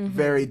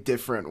 very Hmm.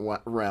 different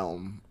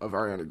realm of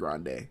Ariana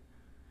Grande.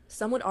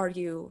 Some would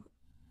argue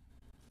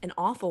an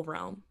awful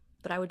realm,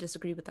 but I would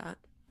disagree with that.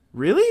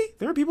 Really?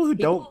 There are people who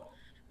don't. People,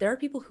 there are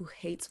people who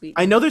hate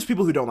I know Sweetener. there's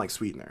people who don't like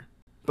Sweetener,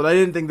 but I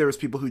didn't think there was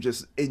people who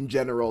just in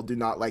general do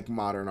not like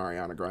modern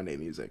Ariana Grande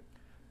music.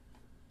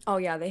 Oh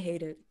yeah, they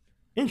hate it.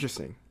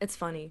 Interesting. It's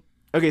funny.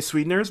 Okay,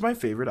 Sweetener is my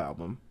favorite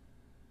album,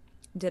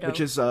 which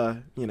Ditto. is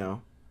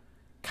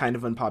kind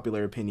of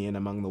unpopular opinion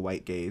among the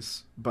white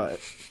gays, but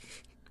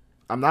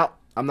I'm not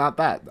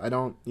that. I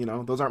don't,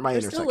 those aren't my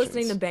They're still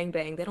listening to intersections. Bang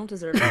Bang. They don't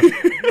deserve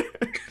anything.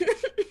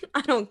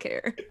 I don't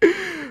care.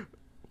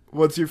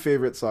 What's your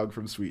favorite song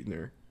from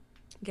Sweetener?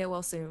 Get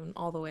well soon,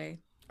 all the way.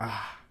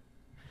 I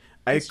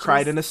It's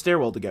cried in just a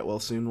stairwell to Get Well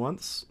Soon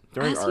once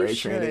during as you RA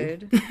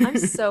training. should. I'm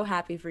so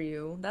happy for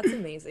you. That's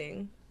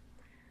amazing.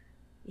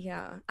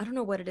 Yeah, I don't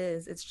know what it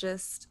is. It's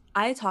just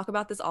I talk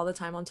about this all the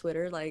time on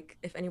Twitter. Like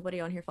if anybody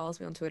on here follows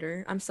me on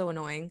Twitter, I'm so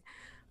annoying.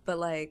 But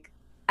like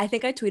I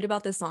think I tweet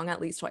about this song at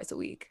least twice a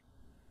week.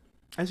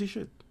 As you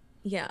should.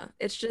 Yeah,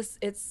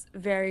 it's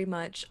very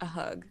much a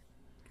hug.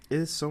 It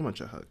is so much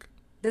a hug.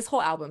 This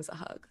whole album's a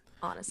hug,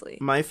 honestly.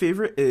 My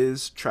favorite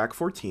is track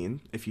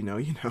 14. If you know,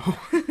 you know.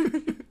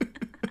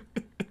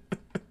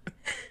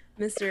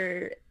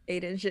 Mr.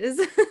 8 inches.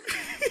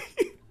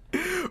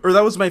 Or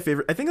that was my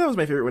favorite. I think that was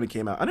my favorite when it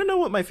came out. I don't know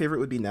what my favorite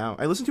would be now.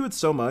 I listen to it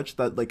so much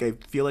that like I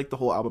feel like the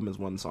whole album is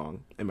one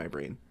song in my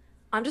brain.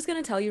 I'm just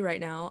gonna tell you right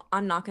now,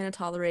 I'm not gonna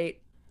tolerate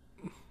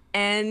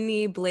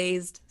any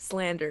blazed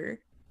slander.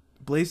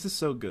 Blazed is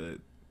so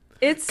good.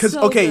 It's Cause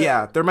so okay, good.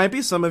 yeah, there might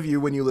be some of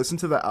you when you listen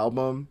to the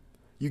album,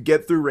 you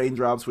get through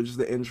Raindrops, which is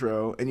the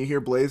intro, and you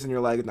hear Blaze, and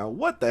you're like, now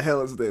what the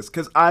hell is this?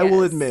 Cause I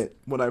will Yes. admit,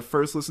 when I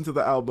first listened to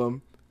the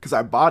album, cause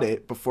I bought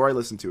it before I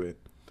listened to it,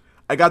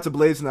 I got to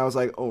Blaze and I was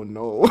like, oh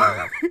no,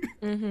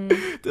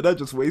 Mm-hmm. did I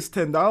just waste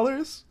 $10?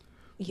 But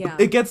Yeah,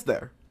 it gets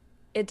there.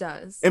 it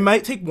does. It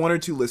might take one or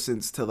two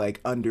listens to like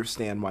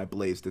understand why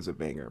Blazed is a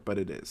banger, but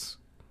it is.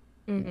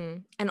 Mm-hmm.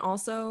 And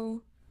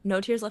also,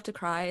 No Tears Left to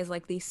Cry is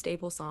like the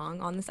staple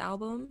song on this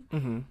album.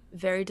 Mm-hmm.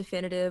 Very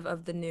definitive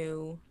of the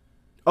new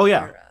Oh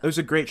yeah, era. there's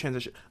a great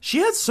transition. She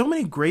had so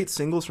many great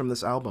singles from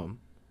this album.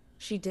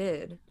 She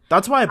did.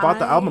 That's why I bought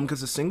the album I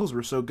because the singles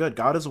were so good.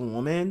 God is a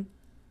Woman,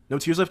 No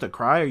Tears Left to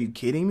Cry. Are you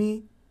kidding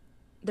me?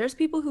 There's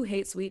people who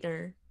hate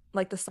Sweetener,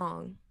 like the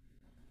song.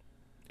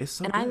 It's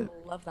so And I good.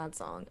 love that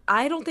song.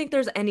 I don't think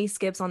there's any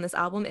skips on this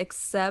album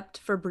except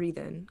for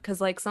Breathin',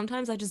 because like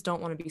sometimes I just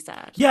don't want to be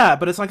sad. Yeah,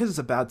 but it's not because it's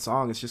a bad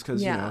song. It's just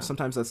because Yeah.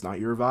 sometimes that's not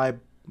your vibe.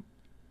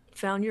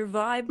 Found your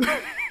vibe.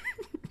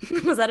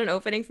 Was that an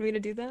opening for me to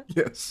do that?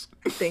 Yes.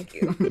 Thank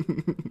you.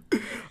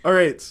 All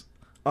right,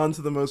 on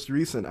to the most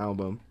recent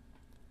album.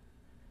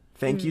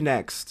 Thank You Mm,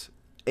 Next,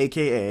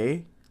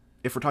 aka,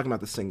 if we're talking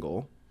about the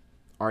single,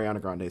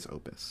 Ariana Grande's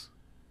opus.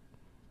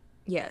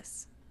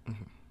 yes.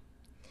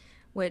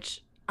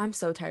 Which I'm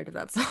so tired of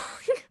that song.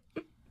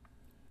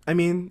 I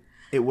mean,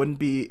 it wouldn't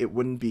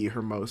be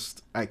her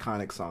most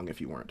iconic song if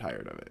you weren't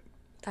tired of it.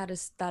 That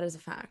is a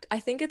fact. I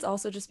think it's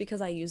also just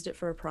because I used it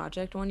for a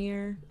project one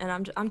year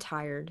and I'm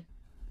tired.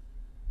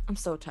 I'm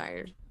so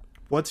tired.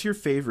 What's your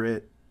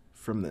favorite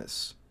from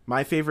this?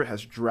 My favorite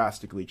has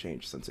drastically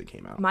changed since it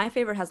came out. My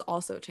favorite has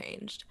also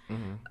changed.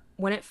 Mm-hmm.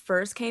 When it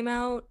first came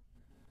out,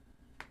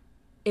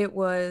 it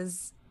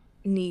was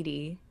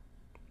Needy,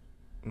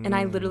 and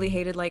I literally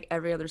hated like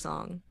every other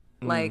song.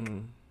 Like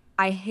Mm-hmm.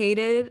 I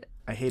hated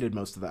I hated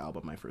most of the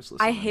album I first I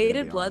listened. I'm gonna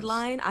hated be honest.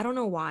 Bloodline. I don't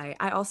know why.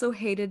 I also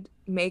hated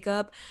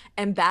Makeup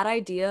and Bad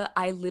Idea.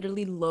 I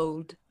literally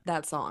loathed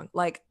that song.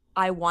 Like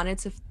I wanted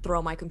to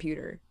throw my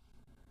computer.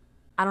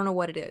 I don't know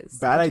what it is.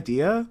 Bad It just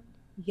Idea?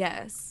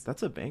 yes.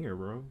 That's a banger,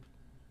 bro.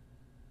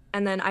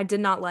 And then I did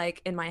not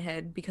like In My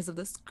Head because of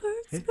the skirt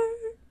Hey. skirt.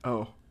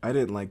 Oh, I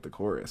didn't like the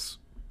chorus,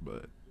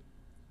 but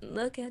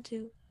Look at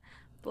you,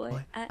 boy.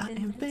 boy, I I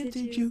invented invented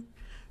you. you.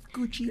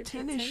 Gucci Gucci tennis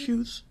tennis,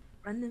 shoes.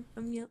 running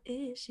from your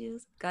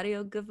issues.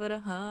 Cardio good for the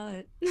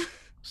heart.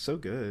 So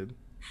good.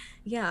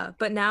 Yeah,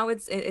 but now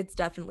it's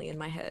definitely in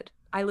my head.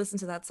 I listen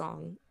to that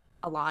song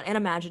a lot, and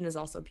Imagine is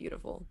also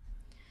beautiful,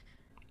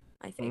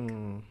 I think.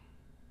 Mm,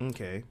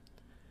 okay.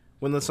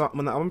 When the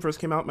album first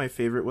came out, my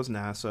favorite was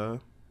NASA.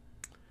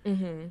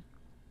 Mm-hmm. I'm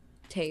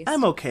Taste.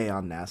 okay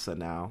on NASA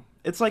now.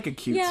 It's like a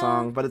cute Yeah,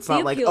 song, but it's the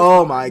not like, appeal's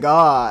oh my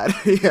gone.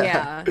 god. Yeah.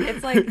 Yeah,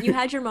 it's like you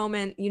had your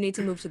moment, you need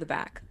to move to the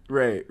back.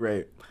 Right,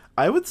 right.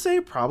 I would say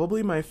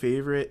probably my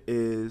favorite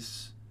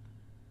is.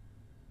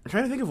 I'm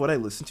trying to think of what I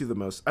listened to the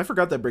most. I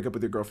forgot that Break Up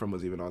With Your Girlfriend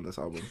was even on this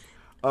album.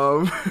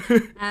 Um,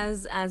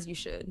 As you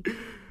should.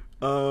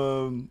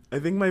 I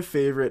think my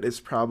favorite is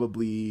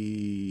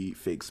probably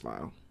Fake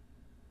Smile.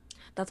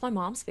 That's my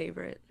mom's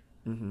favorite.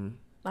 Mm-hmm.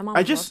 My I mom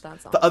loves just that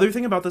the song. other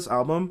thing about this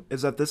album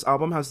is that this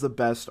album has the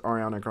best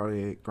Ariana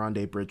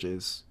Grande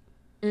bridges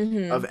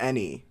Mm-hmm. of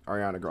any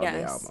Ariana Grande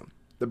Yes. album.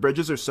 The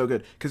bridges are so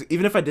good because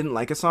even if I didn't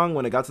like a song,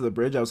 when it got to the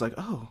bridge, I was like,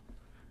 oh,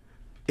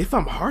 if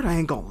I'm hard, I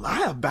ain't gonna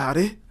lie about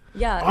it.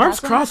 Yeah, Arms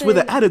that's what crossed with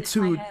an happened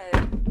in my attitude.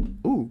 head.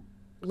 Ooh,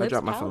 I Lips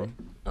dropped my pouted.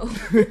 phone. Oh,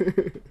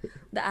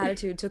 the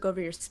attitude took over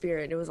your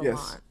spirit. It was a Yes,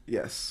 lot.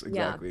 yes, Yeah,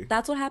 exactly.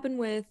 that's what happened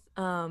with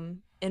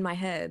In My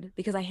Head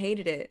because I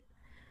hated it.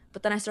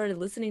 But then I started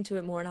listening to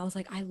it more and I was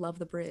like, I love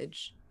the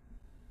bridge.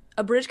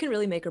 A bridge can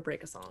really make or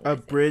break a song, A I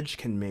think. bridge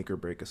can make or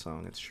break a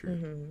song. It's true.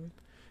 Hmm.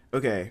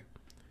 Okay,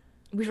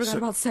 We forgot so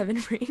about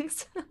Seven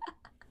Rings.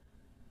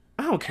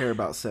 I don't care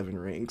about Seven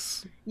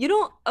Rings. You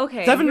don't,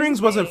 okay, Seven here's the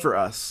Rings wasn't thing. for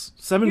us.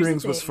 Seven Here's the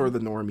Rings was for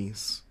thing. the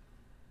normies.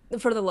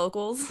 For the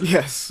locals.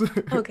 Yes.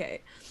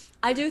 Okay.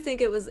 I do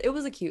think it was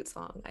a cute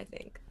song, I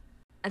think.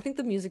 I think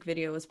the music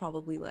video was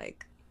probably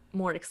like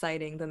more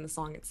exciting than the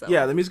song Yeah, the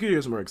itself. music video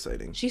is more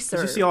exciting She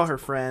because you see all served. her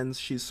friends.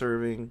 She's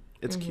serving.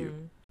 It's cute.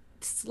 Hmm.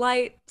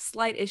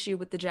 Slight issue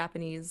with the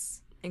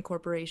Japanese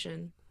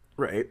incorporation.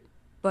 Right.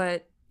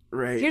 But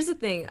Right. here's the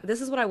thing.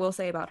 This is what I will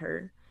say about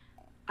her.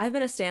 I've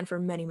been a stan for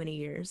many, many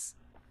years.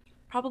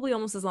 Probably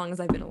almost as long as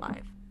I've been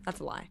alive.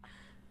 That's a lie.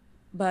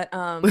 But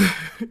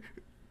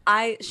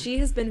I she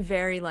has been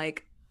very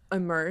like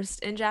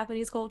immersed in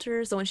Japanese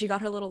culture. So when she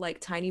got her little like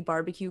tiny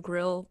barbecue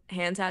grill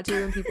hand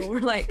tattoo and people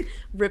were like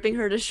ripping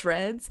her to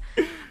shreds,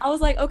 I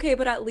was like, okay,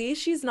 but at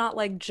least she's not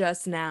like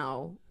just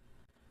now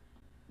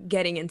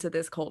getting into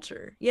this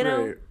culture, you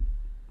know? Right.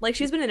 Like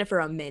she's been in it for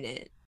a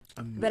minute,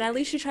 A but at minute.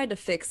 least she tried to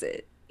fix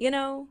it, you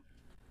know?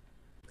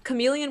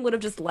 Chameleon would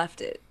have just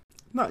left it.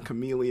 Not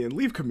Chameleon.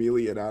 Leave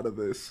Chameleon out of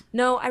this.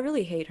 No, I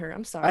really hate her.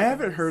 I'm I sorry,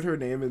 haven't heard guys. her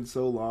name in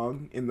so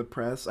long in the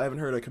press. I haven't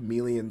heard a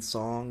Chameleon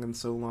song in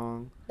so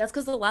long. That's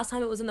because the last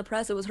time it was in the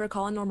press, it was her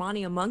calling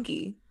Normani a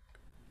monkey.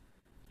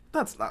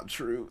 That's not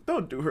true.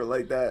 Don't do her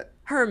like that.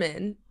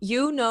 Herman,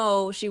 you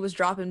know she was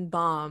dropping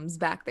bombs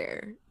back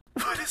there.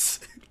 What is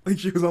like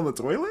she was on the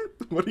toilet?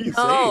 What are you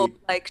No, saying?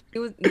 like she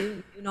was,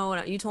 you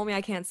know, you told me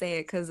I can't say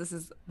it because this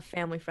is a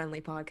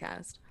family-friendly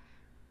podcast.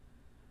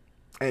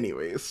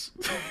 Anyways,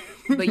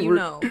 But you we're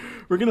know,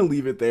 we're gonna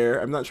leave it there.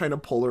 I'm not trying to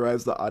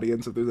polarize the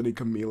audience if there's any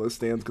Camila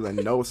stands because I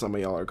know some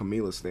of y'all are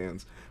Camila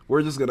stands.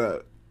 We're just gonna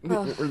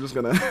ugh, we're just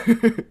gonna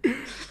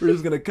we're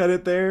just gonna cut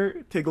it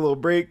there, take a little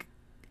break,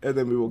 and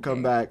then we will come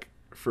okay, back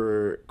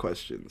for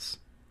questions.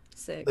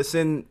 sick.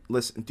 Listen,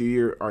 do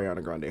your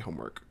Ariana Grande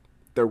homework.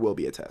 There will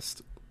be a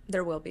test.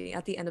 There will be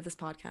at the end of this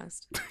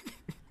podcast.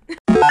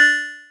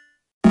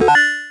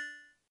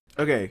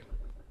 Okay,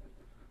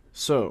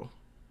 so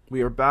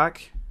we are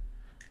back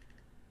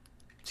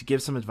to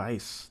give some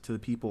advice to the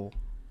people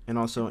and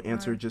also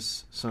answer Are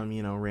just some,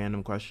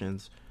 random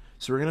questions.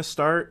 So we're going to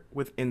start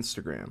with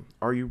Instagram.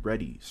 Are you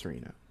ready,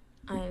 Serena?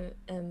 I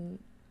am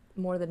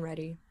more than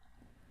ready.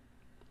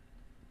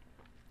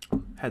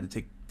 Had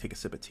to take a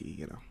sip of tea.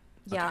 Yeah,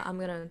 Okay. I'm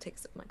gonna take a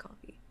sip of my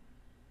coffee.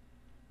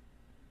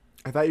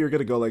 I thought you were going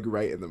to go like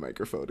right in the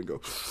microphone and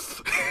go.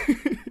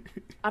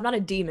 I'm not a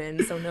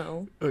demon, so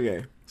no.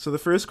 Okay. So the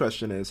first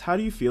question is, how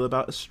do you feel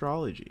about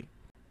astrology?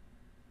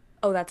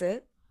 Oh, that's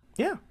it?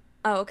 Yeah.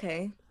 Oh,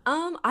 okay.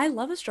 I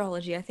love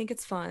astrology. I think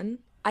it's fun.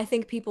 I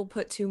think people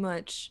put too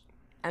much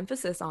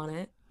emphasis on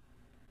it,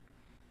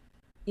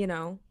 you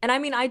know? And I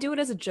mean, I do it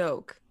as a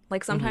joke.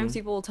 Like sometimes Mhm.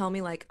 people will tell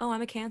me like, "Oh,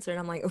 I'm a Cancer." And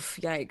I'm like, "Oof,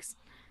 yikes."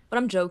 But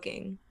I'm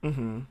joking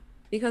Mhm.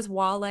 because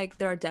while like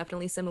there are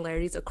definitely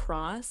similarities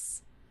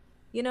across,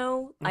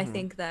 I Hmm.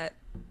 think that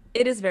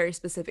it is very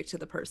specific to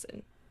the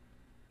person.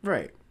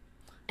 Right.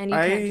 And you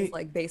can't just I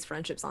like base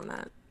friendships on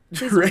that. Please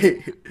don't do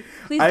right. that.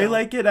 Please I don't.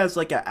 like it as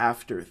like a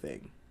after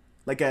thing.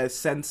 Like a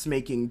sense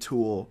making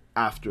tool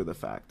after the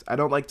fact. I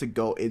don't like to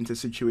go into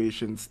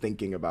situations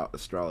thinking about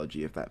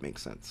astrology, if that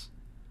makes sense.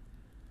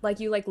 Like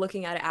you like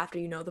looking at it after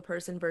you know the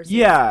person versus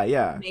Yeah,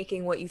 yeah.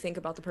 making what you think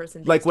about the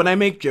person Like based when off. I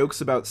make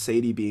jokes about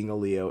Sadie being a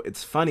Leo,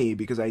 it's funny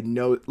because I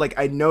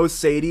know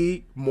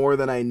Sadie more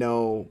than I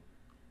know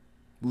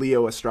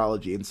Leo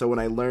astrology. And so when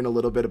I learn a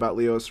little bit about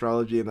Leo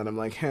astrology and then I'm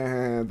like,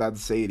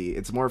 that's Sadie,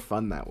 it's more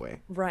fun that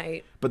way.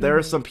 Right. But there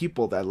are some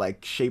people that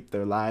like shape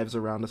their lives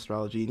around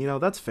astrology,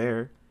 and that's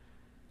fair.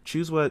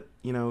 Choose what,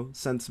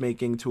 sense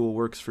making tool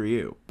works for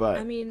you. I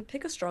But mean,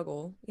 pick a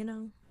struggle.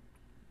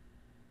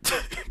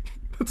 that's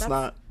That's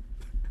not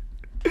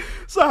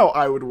that's not how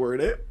I would word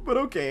it, but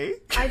okay.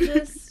 I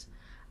just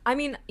I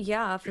mean,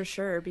 yeah, for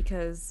sure,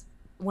 because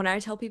when I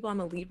tell people I'm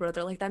a Libra,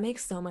 they're like, that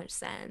makes so much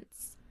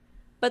sense.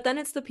 But then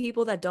it's the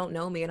people that don't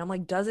know me, and I'm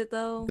like, does it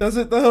though? Does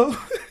it though?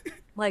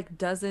 Like,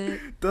 does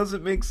it? Does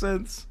it make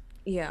sense?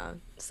 Yeah.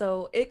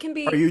 So it can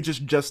Are be you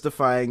just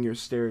justifying your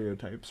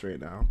stereotypes right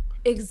now?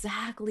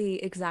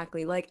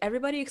 exactly. Like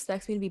everybody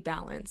expects me to be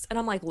balanced. And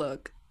I'm like,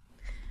 look,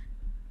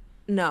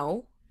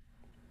 no,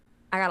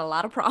 I got a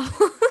lot of problems.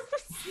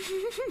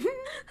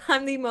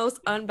 I'm the most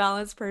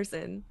unbalanced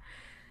person.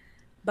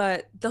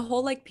 But the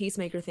whole like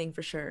peacemaker thing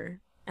for sure.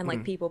 And like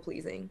Mhm. people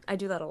pleasing. I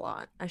do that a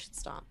lot. I should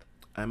stop.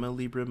 I'm a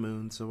Libra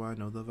moon, so I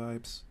know the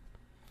vibes.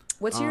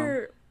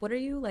 Um, What are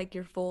you like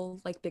your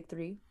full like big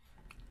three?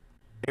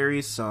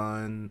 Aries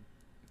sun,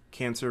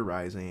 Cancer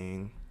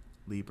rising,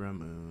 Libra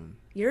moon.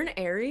 You're an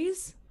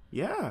Aries?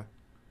 Yeah.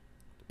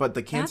 But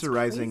the That's Cancer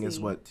rising is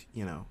crazy. what,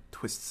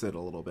 twists it a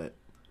little bit.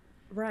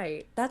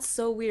 Right. That's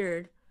so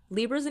weird.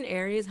 Libras and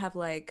Aries have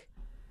like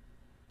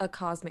a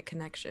cosmic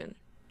connection.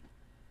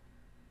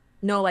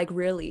 No, like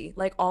really.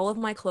 Like all of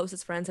my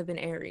closest friends have been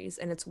Aries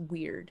and it's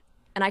weird.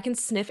 And I can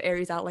sniff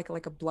Aries out like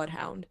a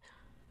bloodhound.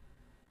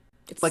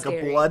 It's Like a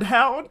scary.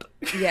 bloodhound?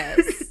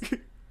 Yes.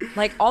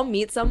 Like I'll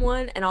meet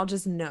someone and I'll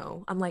just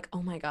know. I'm like,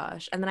 "Oh my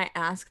gosh." And then I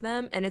ask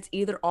them and it's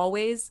either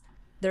always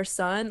their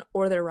sun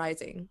or their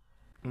rising.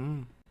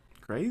 Mm,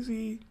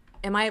 crazy.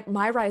 And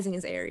my rising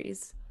is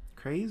Aries.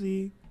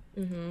 Crazy.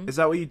 Mm-hmm. Is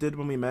that what you did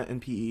when we met in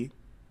PE?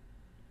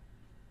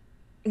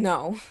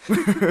 No.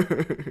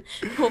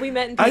 When we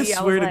met in I PE,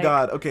 I was swear to like,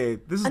 God. Okay,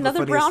 this is the another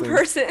funniest brown thing.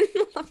 person.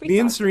 Let me Me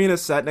and talk to them. Serena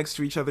sat next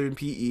to each other in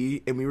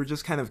PE, and we were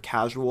just kind of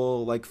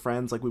casual, like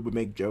friends, like we would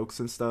make jokes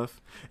and stuff.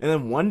 And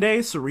then one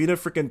day, Serena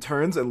freaking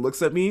turns and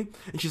looks at me,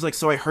 and she's like,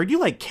 "So I heard you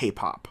like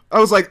K-pop." I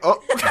was like, "Oh,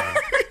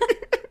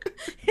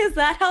 Is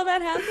that how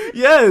that happened?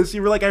 yes."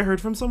 You were like, "I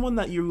heard from someone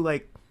that you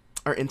like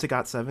are into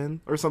Got7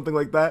 or something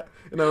like that,"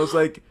 and I was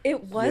like,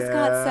 It was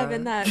got "Yeah,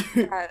 seven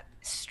that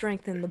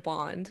strengthened the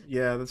bond.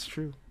 yeah, that's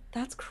true."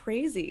 That's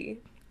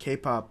crazy.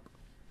 K-pop,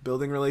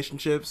 building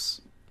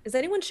relationships. Is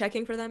anyone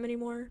checking for them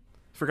anymore?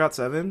 For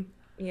Got7,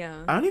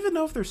 Yeah. I don't even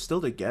know if they're still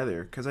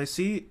together because I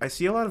see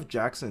a lot of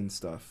Jackson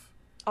stuff.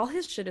 All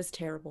his shit is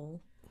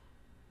terrible.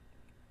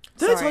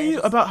 Did I tell Sorry, I you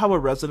just about how a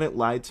resident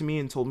lied to me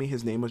and told me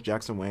his name was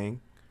Jackson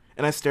Wang?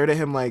 And I stared at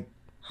him like,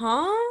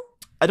 Huh?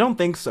 I don't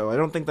think so. I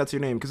don't think that's your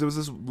name because it was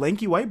this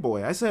lanky white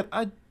boy. I said,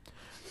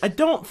 I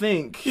don't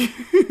think your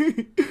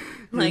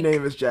name Like,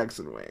 is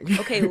Jackson Wang.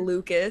 okay,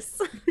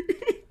 Lucas.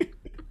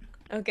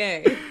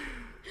 Okay.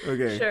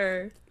 Okay,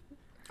 Sure.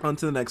 on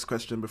to the next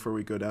question before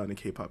we go down a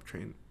K-pop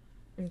train.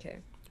 Okay.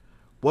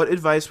 What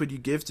advice would you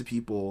give to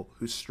people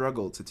who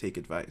struggle to take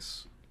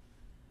advice?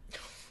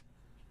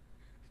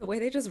 The way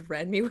they just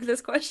read me with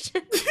this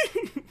question.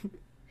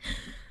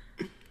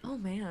 Oh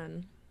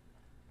man.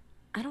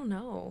 I don't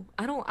know.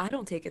 I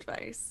don't take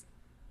advice.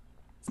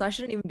 So I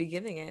shouldn't even be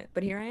giving it,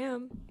 but here I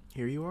am.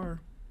 Here you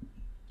are.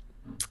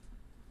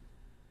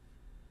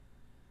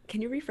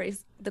 Can you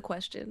rephrase the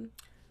question?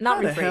 Not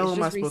How the hell rephrase,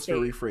 am I just supposed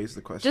to restate. rephrase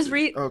the Just question?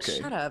 re Okay.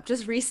 Shut up.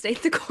 Just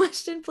restate the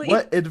question, please.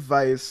 What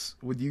advice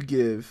would you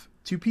give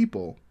to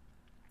people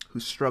who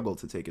struggle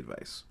to take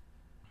advice?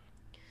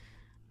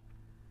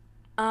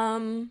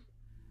 Um,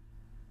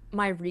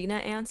 my Rena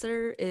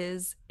answer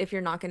is if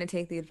you're not going to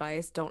take the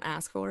advice, don't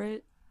ask for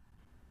it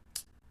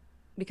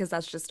because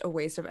that's just a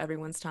waste of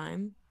everyone's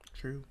time.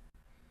 True.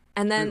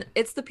 And then True.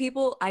 it's the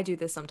people, I do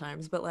this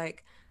sometimes, but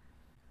like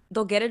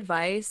they'll get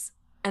advice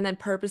and then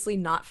purposely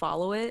not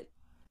follow it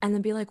and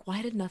then be like,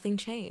 why did nothing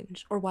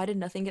change? Or why did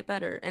nothing get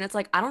better? And it's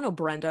like, I don't know,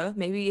 Brenda.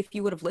 Maybe if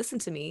you would have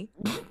listened to me,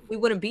 we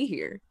wouldn't be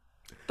here.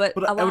 But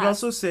But I would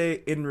also alas,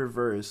 say in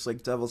reverse,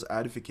 like devil's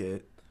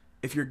advocate,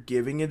 if you're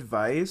giving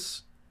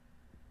advice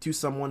to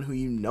someone who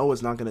you know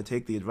is not going to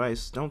take the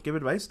advice, don't give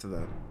advice to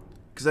them.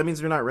 Because that means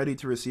you're not ready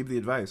to receive the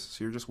advice.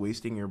 So you're just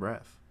wasting your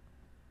breath.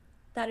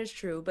 that is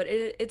true. But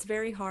it's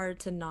very hard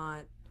to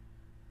not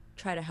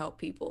try to help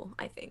people,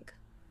 I think.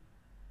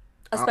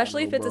 I don't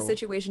Especially know, if it's a bro.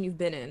 situation you've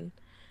been in.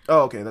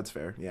 Oh, okay, that's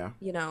fair. Yeah.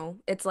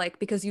 It's like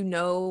because you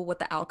know what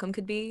the outcome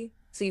could be,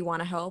 so you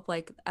want to help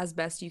like as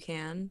best you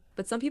can.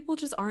 But some people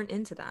just aren't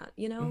into that.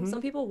 Mm-hmm.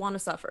 Some people want to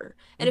suffer.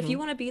 And if Mm-hmm. you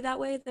want to be that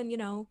way, then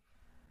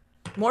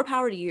More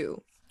power to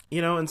you.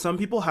 You know, and some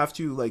people have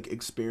to like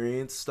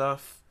experience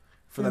stuff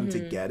for them to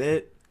get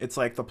it. It's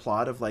like the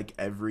plot of like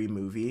every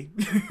movie,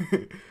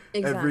 every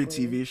Exactly.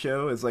 TV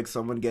show is like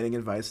someone getting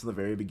advice in the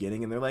very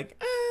beginning, and they're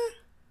like,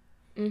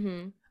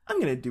 I'm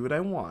gonna do what I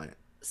want.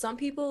 Some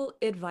people,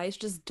 advice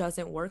just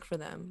doesn't work for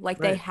them. Like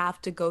they Right.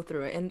 have to go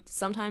through it. And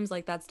sometimes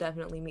like that's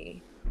definitely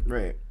me.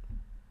 Right.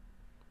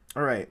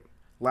 All right.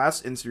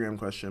 Last Instagram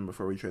question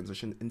before we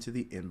transition into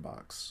the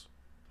inbox.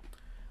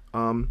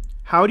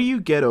 How do you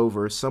get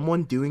over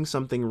someone doing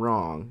something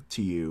wrong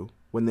to you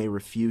when they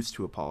refuse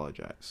to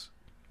apologize?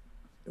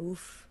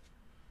 Oof.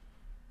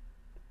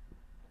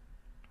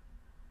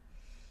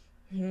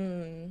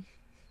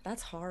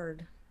 That's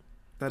hard.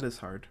 That is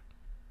hard.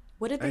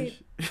 What did I,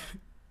 they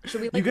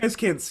should we you like guys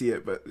can't see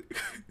it, but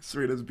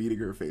Serena's beating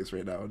her face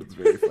right now, and it's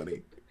very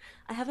funny.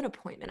 I have an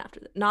appointment after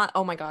that. Not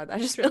oh my God, I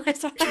just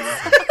realized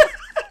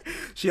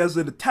She has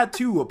a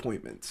tattoo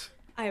appointment.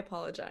 I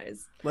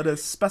apologize. Let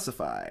us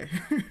specify.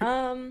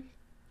 Um,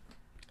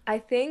 I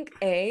think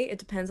A, it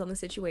depends on the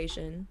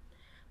situation.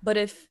 But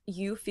if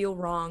you feel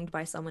wronged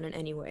by someone in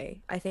any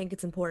way, I think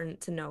it's important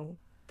to know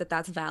that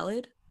that's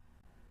valid,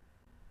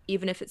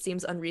 even if it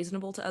seems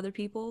unreasonable to other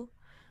people.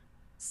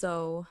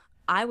 So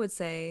I would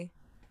say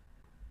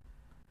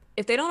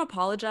if they don't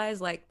apologize,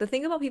 like the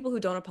thing about people who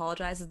don't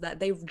apologize is that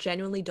they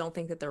genuinely don't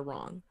think that they're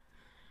wrong.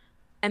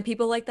 And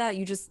people like that,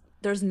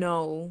 there's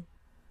no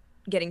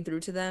getting through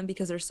to them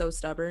because they're so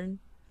stubborn.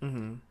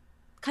 Mm-hmm.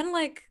 Kind of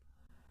like,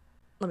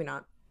 let me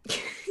not.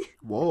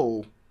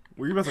 Whoa.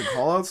 Were you about to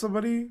call out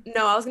somebody?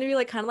 No, I was gonna be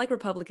like kind of like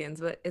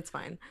Republicans, but it's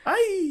fine.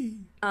 Aye.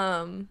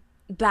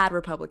 Bad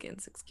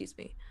Republicans, excuse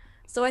me.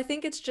 So I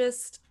think it's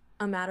just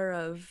a matter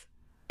of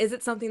is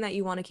it something that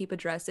you want to keep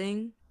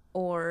addressing,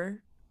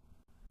 or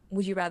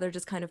would you rather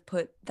just kind of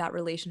put that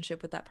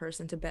relationship with that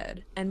person to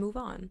bed and move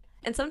on?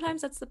 And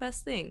sometimes that's the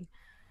best thing.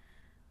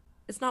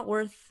 It's not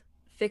worth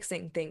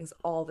fixing things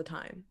all the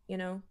time, you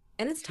know?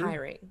 And it's True.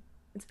 tiring.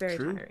 It's very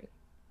True. tiring.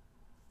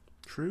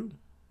 True.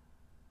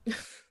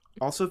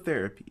 Also,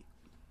 therapy.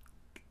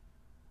 If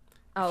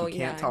Oh, you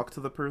can't yeah. talk to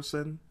the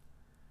person,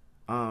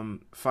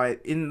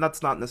 fight. And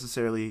that's not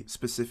necessarily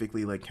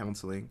specifically like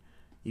counseling.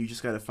 You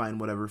just got to find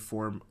whatever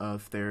form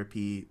of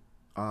therapy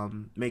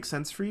makes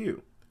sense for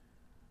you.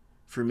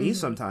 For me,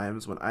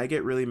 sometimes when I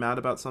get really mad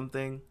about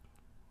something,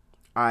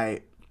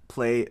 I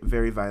play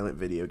very violent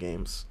video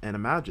games and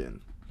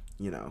imagine,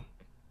 you know,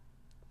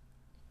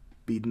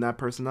 beating that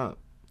person up.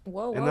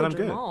 Whoa, And then whoa, I'm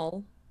good.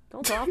 Jamal.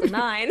 Don't drop the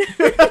nine.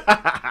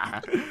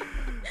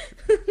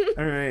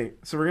 All right.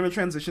 So we're going to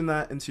transition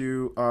that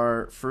into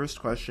our first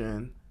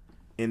question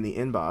in the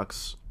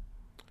inbox,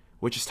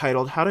 which is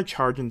titled How to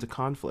Charge into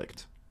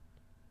Conflict.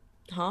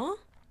 Huh?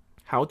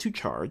 How to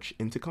charge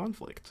into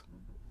conflict.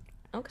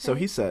 Okay. So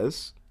he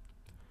says,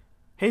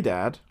 Hey,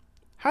 Dad,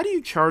 how do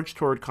you charge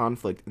toward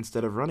conflict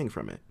instead of running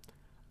from it?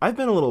 I've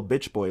been a little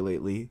bitch boy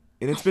lately,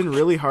 and it's been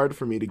really hard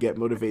for me to get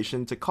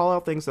motivation to call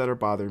out things that are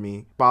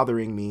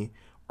bothering me,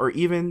 or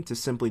even to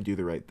simply do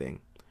the right thing.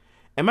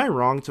 Am I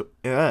wrong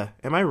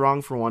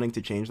for wanting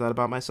to change that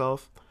about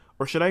myself,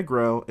 or should I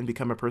grow and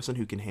become a person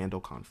who can handle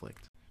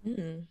conflict?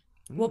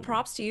 Well,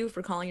 props to you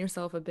for calling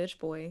yourself a bitch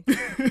boy.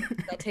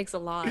 That takes a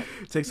lot,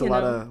 It takes a you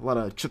lot know?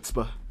 of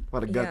chutzpah, a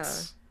lot of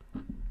guts.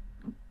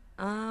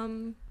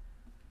 Um,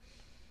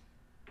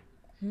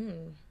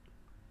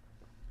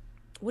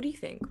 what do you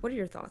think? What are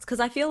your thoughts? Because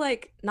I feel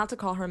like, not to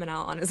call Herman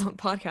out on his own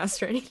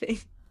podcast or anything,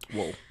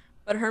 Whoa.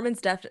 but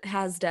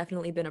has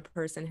definitely been a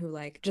person who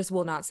like just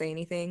will not say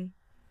anything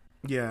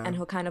Yeah. and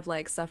he'll kind of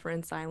like suffer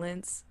in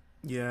silence.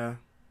 Yeah.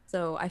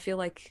 So I feel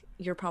like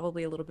you're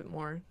probably a little bit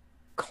more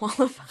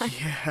qualified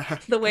Yeah.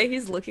 the way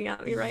he's looking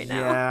at me right now.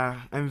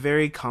 Yeah. I'm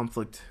very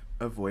conflict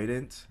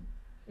avoidant.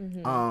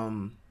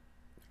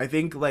 I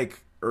think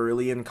like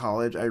early in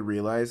college I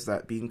realized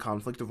that being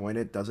conflict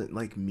avoidant doesn't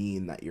like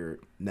mean that you're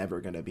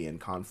never going to be in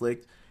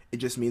conflict. It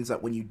just means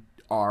that when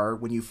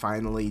you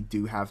finally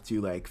do have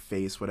to like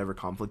face whatever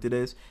conflict it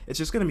is, it's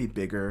just going to be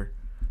bigger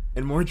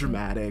and more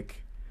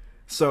dramatic.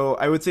 So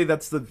I would say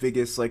that's the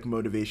biggest like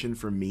motivation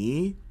for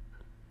me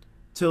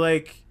to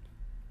like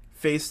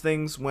face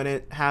things when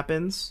it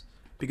happens,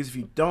 because if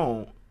you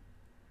don't,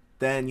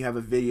 then you have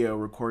a video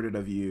recorded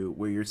of you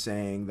where you're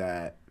saying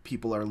that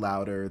people are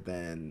louder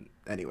than,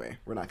 anyway,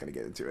 we're not going to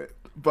get into it,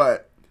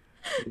 but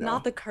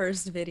Not the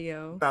cursed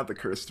video. not the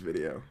cursed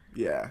video.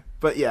 Yeah.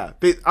 But yeah,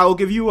 I'll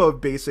give you a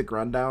basic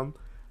rundown.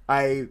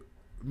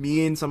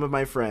 Me and some of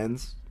my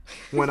friends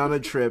went on a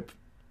trip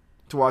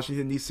to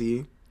Washington,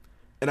 D.C.,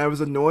 and I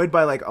was annoyed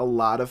by like a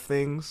lot of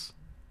things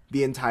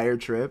the entire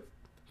trip,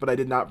 but I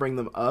did not bring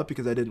them up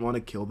because I didn't want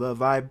to kill the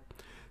vibe.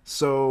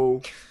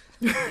 So,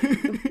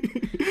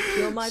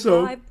 Feel my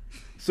so, vibe?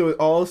 so it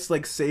all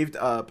like saved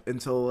up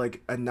until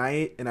like a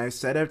night, and I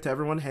said it to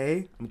everyone,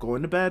 "Hey, I'm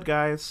going to bed,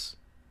 guys.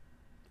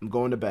 I'm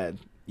going to bed."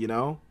 You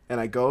know, and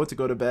I go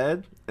to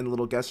bed in the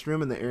little guest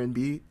room in the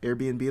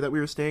Airbnb that we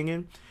were staying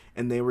in,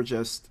 and they were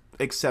just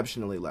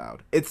exceptionally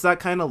loud. It's that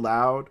kind of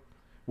loud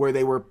where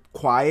they were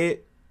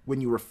quiet when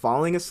you were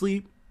falling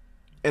asleep,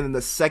 and then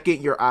the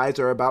second your eyes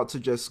are about to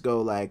just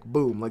go like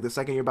boom, like the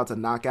second you're about to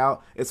knock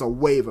out, it's a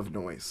wave of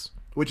noise,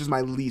 which is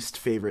my least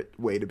favorite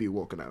way to be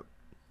woken up.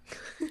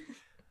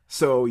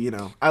 So,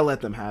 I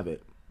let them have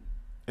it.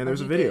 And Oh,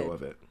 there's a you video did.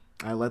 of it.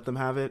 I let them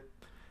have it.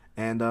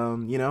 And,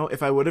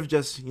 if I would have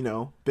just,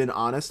 been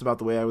honest about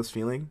the way I was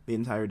feeling the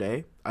entire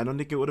day, I don't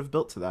think it would have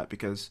built to that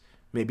because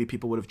maybe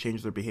people would have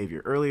changed their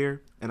behavior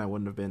earlier and I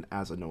wouldn't have been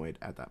as annoyed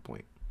at that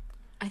point.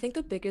 I think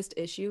the biggest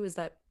issue is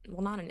that,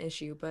 well, not an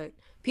issue, but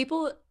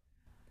people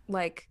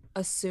like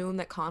assume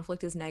that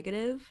conflict is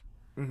negative.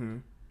 Mm-hmm.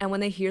 And when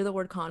they hear the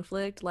word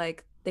conflict,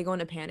 like they go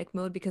into panic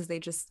mode because they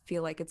just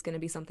feel like it's going to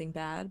be something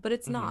bad, but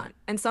it's Mm-hmm. not.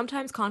 And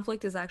sometimes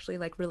conflict is actually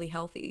like really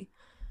healthy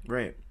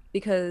Right.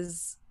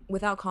 because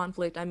without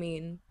conflict,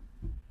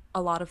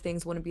 a lot of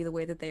things wouldn't be the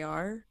way that they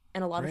are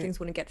and a lot of Right. things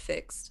wouldn't get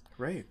fixed.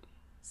 Right.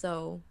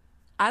 So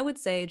I would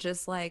say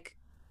just like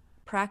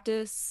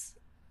practice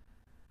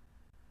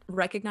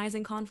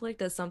recognizing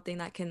conflict as something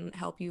that can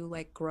help you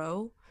like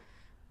grow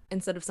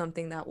instead of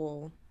something that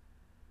will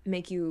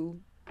make you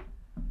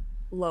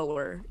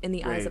lower in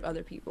the eyes Right. of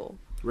other people.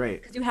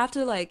 Right. Because you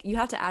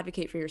have to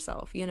advocate for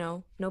yourself, you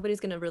know? Nobody's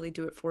gonna really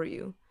do it for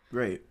you.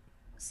 Right.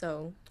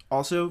 So,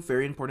 Also,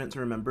 very important to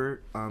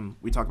remember,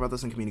 we talk about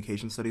this in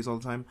communication studies all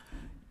the time.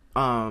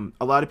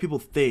 A lot of people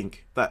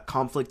think that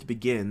conflict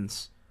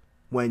begins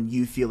when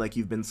you feel like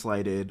you've been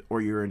slighted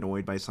or you're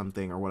annoyed by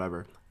something or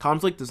whatever.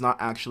 Conflict does not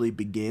actually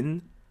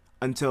begin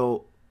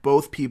until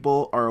both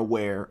people are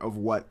aware of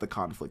what the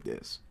conflict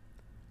is.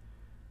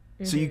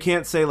 So you mhm,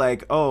 can't say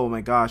like, "Oh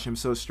my gosh, I'm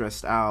so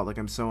stressed out, like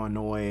I'm so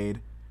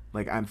annoyed,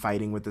 like I'm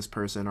fighting with this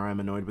person or I'm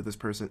annoyed with this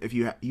person." If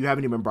you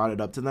haven't even brought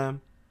it up to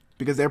them,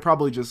 because they're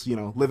probably just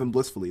living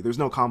blissfully. There's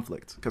no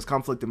conflict because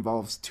conflict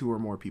involves two or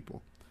more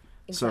people.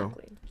 So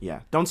exactly.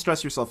 yeah, don't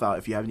stress yourself out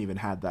if you haven't even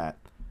had that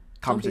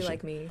Don't be conversation.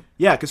 like me.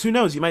 Yeah, because who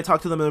knows? You might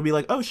talk to them and they'll be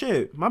like, "Oh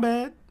shit, my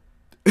bad,"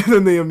 and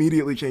then they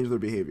immediately change their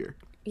behavior.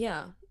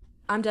 Yeah,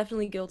 I'm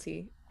definitely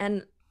guilty.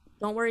 And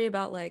don't worry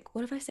about like,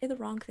 what if I say the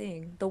wrong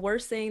thing? The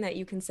worst thing that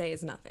you can say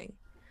is nothing.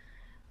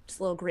 Just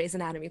a little Grey's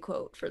Anatomy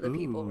quote for the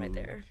people right Ooh,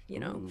 there,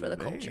 for ooh, the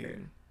culture.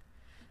 dang.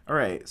 All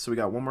right, so we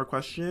got one more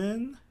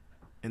question,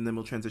 and then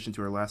we'll transition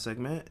to our last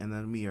segment, and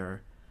then we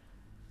are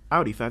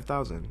Audi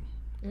 5000.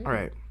 All Mm.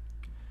 right,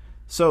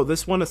 so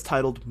this one is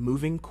titled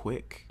 "Moving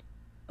Quick."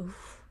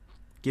 Oof.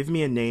 Give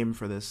me a name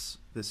for this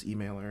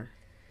emailer.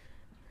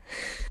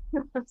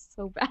 I'm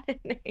so bad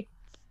at names.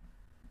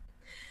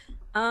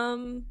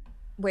 Um,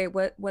 Wait,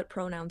 what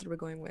pronouns are we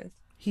going with?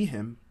 He,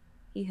 him.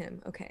 He,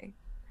 him. Okay.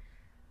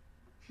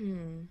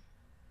 Hmm.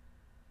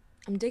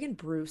 I'm digging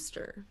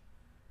Brewster.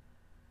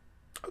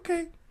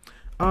 Okay.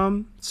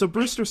 So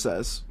Brewster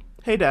says,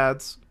 "Hey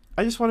dads,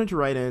 I just wanted to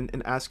write in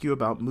and ask you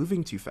about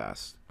moving too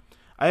fast.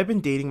 I have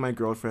been dating my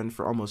girlfriend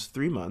for almost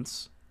 3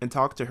 months and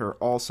talked to her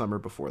all summer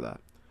before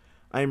that.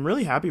 I am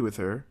really happy with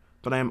her,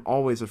 but I am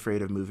always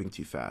afraid of moving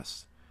too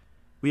fast.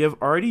 We have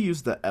already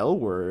used the L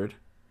word,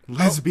 Oh.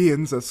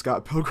 lesbians, as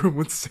Scott Pilgrim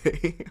would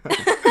say,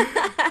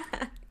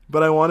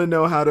 but I want to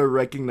know how to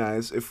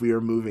recognize if we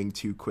are moving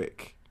too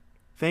quick.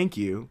 Thank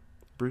you,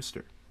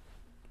 Brewster."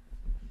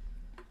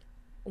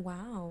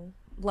 Wow.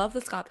 Love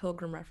the Scott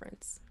Pilgrim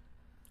reference.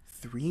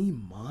 3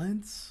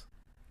 months?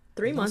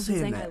 Three Y'all months and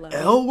saying saying I the love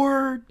L you.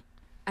 word?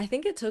 I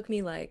think it took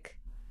me like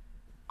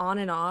on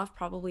and off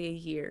probably a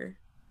year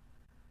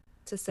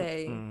to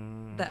say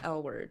Mm, the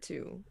L word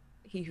to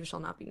he who shall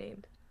not be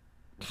named.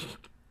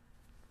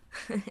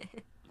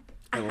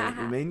 I won't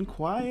remain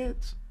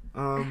quiet.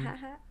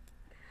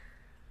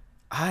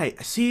 I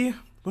see.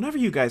 Whenever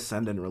you guys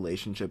send in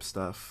relationship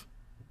stuff,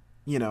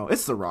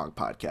 it's the wrong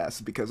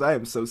podcast because I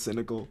am so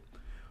cynical.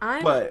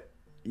 I'm But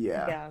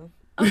yeah. yeah.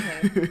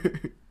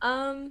 Okay.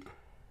 Um,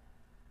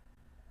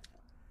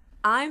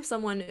 I'm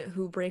someone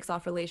who breaks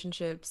off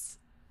relationships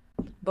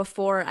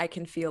before I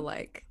can feel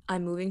like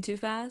I'm moving too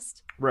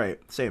fast. Right.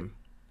 Same.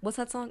 What's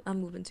that song? I'm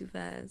moving too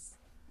fast.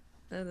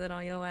 Is it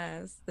on your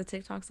ass? The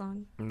TikTok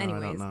song? No, I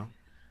don't Anyways, know.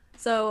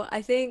 so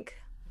I think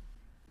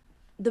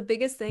the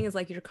biggest thing is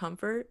like your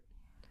comfort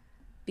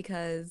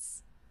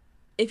because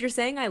if you're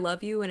saying I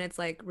love you and it's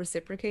like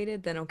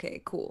reciprocated, then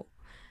okay, cool.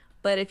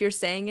 But if you're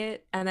saying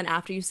it and then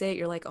after you say it,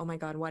 you're like, oh my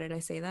God, why did I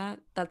say that?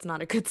 That's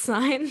not a good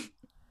sign.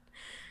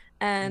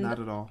 And Not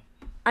at all.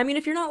 I mean,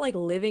 if you're not like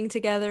living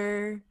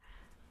together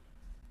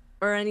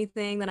or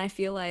anything, then I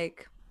feel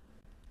like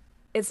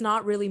it's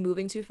not really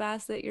moving too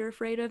fast that you're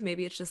afraid of.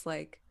 Maybe it's just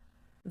like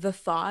the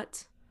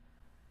thought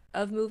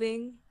of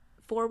moving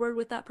forward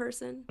with that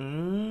person,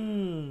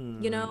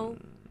 you Mm. know?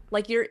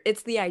 Like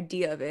it's the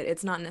idea of it.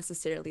 It's not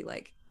necessarily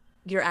like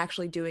you're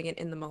actually doing it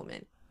in the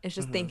moment. It's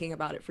just Mm-hmm. thinking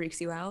about it freaks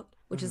you out,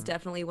 which is Mm-hmm.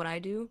 definitely what I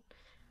do.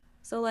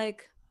 So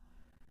like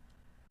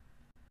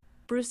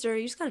Brewster,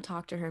 you just gotta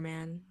talk to her,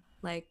 man.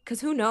 Like,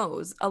 cause who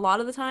knows? A lot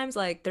of the times,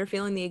 like they're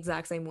feeling the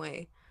exact same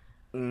way.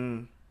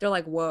 Mm. They're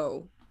like,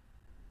 "Whoa,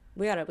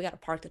 we gotta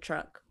park the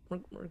truck.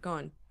 We're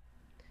going.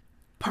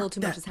 A little Park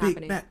too much is that Big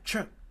happening Mac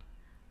truck.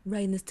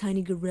 right in this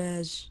tiny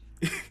garage."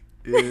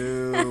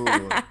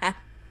 Ew. I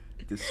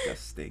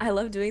Disgusting.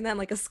 love doing that in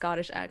like a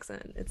Scottish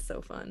accent. It's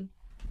so fun.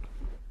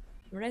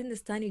 Right in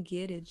this tiny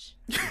garage.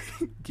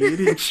 Get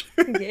it?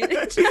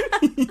 Garage.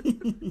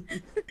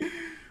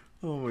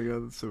 Oh my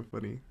god, that's so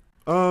funny.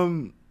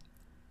 Um,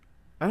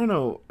 I don't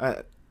know.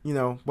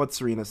 What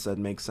Serena said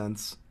makes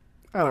sense.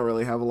 I don't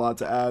really have a lot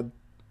to add.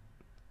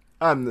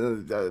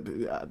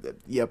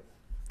 Yep,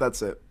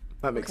 that's it.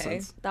 That makes Okay,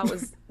 sense. that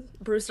was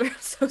Brewster. I'm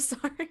so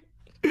sorry.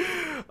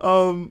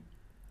 Um,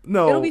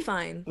 It'll be no,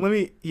 fine.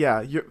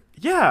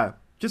 yeah.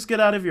 Just get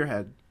out of your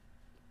head.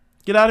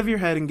 Get out of your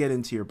head and get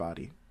into your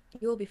body.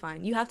 You'll be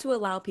fine. You have to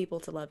allow people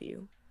to love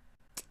you.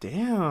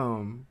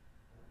 Damn.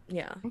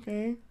 Yeah.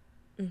 Okay,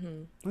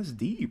 hmm that's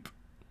deep.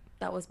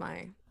 That was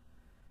my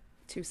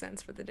 2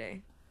 cents for the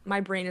day.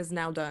 My brain is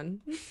now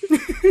done.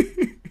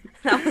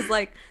 That was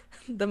like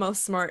the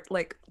most smart,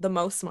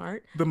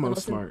 The the most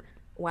most, in smart.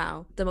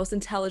 wow, the most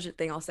intelligent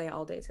thing I'll say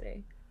all day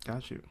today.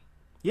 Got you.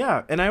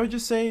 Yeah, and I would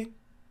just say,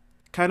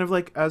 kind of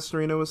like as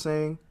Serena was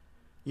saying,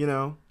 you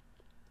know,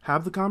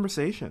 have the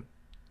conversation.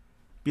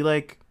 Be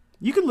like,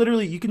 you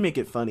can make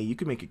it funny, you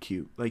can make it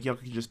cute. Like y'all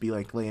could just be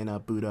like laying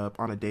up, boot up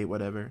on a date,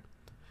 whatever.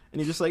 And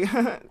you're just like,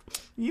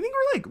 you think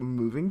we're like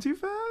moving too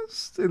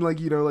fast? And like,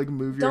 like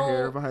move your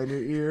hair Don't behind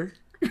your ear.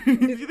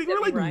 You think we're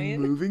Debbie like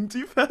Ryan, moving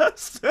too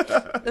fast?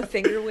 the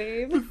finger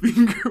wave. The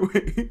finger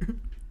wave.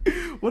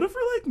 What if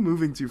we're like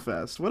moving too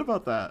fast? What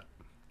about that?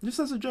 Just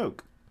as a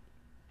joke.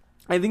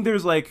 I think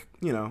there's like,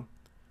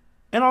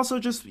 and also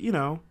just,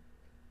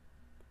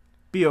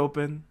 be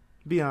open,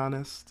 be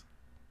honest,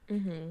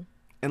 hmm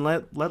and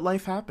let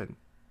life happen.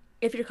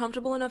 If you're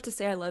comfortable enough to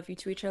say I love you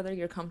to each other,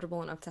 you're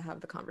comfortable enough to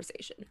have the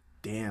conversation.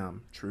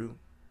 Damn, true.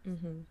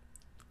 hmm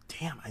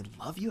Damn, I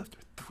love you after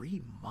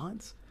 3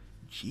 months.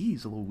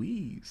 Jeez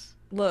Louise.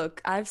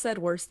 Look, I've said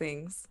worse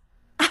things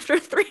after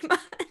 3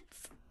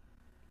 months.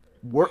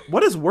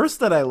 What is worse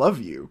than I love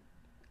you?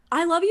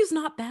 I love you's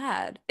not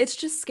bad. It's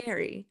just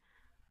scary.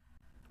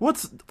 What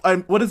is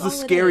That's the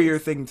all it scarier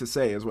is. thing to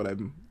say is what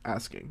I'm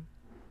asking.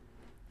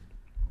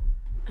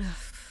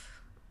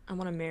 I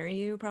want to marry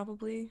you,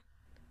 probably.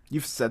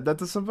 You've said that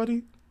to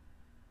somebody?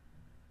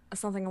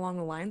 Something along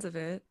the lines of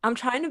it. I'm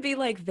trying to be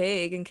like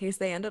vague in case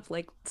they end up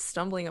like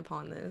stumbling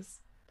upon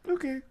this.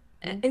 Okay.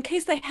 Well, In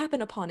case they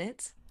happen upon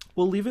it.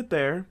 we'll leave it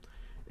there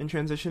and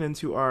transition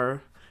into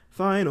our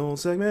final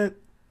segment.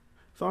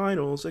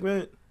 Final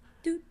segment.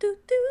 Do do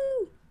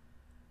do.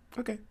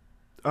 Okay.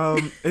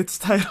 It's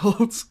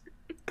titled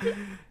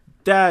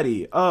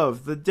Daddy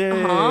of the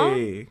Uh-huh.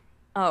 Day.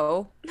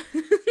 Oh.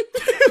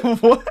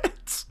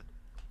 What?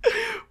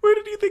 Where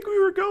did you think we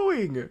were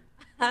going?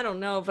 I don't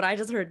know, but I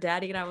just heard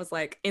daddy and I was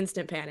like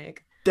instant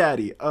panic.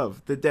 Daddy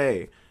of the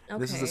Day.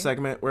 This is a Okay.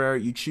 segment where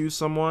you choose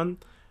someone,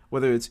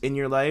 whether it's in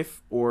your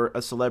life or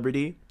a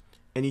celebrity,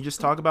 and you just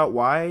talk about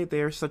why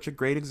they are such a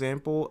great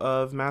example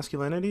of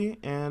masculinity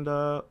and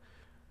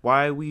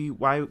why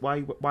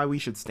we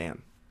should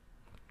stand.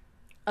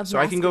 Of So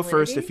I can go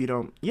first if masculinity? you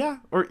don't. Yeah,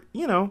 or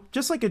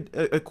just like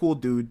a cool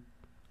dude,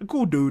 a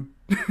cool dude.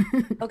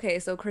 Okay,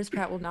 so Chris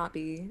Pratt will not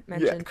be Yeah,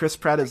 mentioned. Chris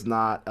Pratt is Like,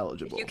 not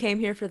if you eligible. came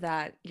here for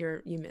that,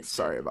 you missed it.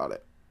 Sorry about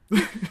it.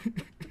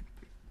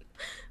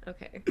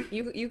 Okay.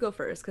 You go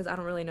first because I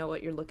don't really know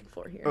what you're looking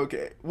for here.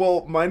 Okay,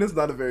 well, mine is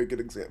not a very good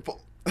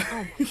example.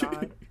 Oh my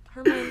God.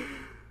 Herman.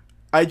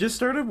 I just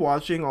started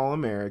watching All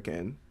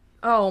American.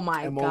 Oh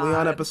my I'm only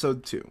on God.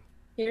 episode 2.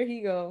 Here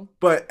you go.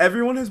 But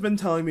everyone has been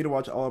telling me to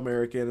watch All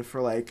American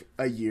for like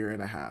a year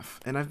and a half.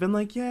 And I've been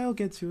like, yeah, I'll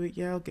get to it.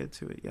 Yeah, I'll get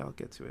to it. Yeah, I'll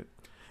get to it.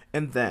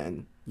 And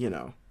then,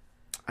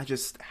 I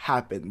just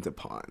happened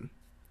upon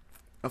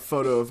a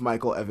photo of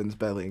Michael Evans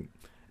Belling.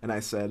 And I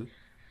said,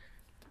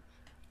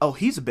 oh,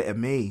 he's a bit of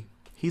me.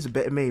 He's a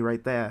bit of me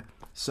right there.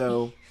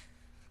 So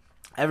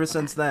ever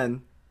since Classic.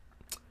 then,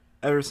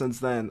 ever since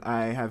then,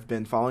 I have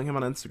been following him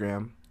on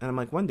Instagram. And I'm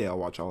like, one day I'll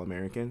watch All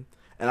American.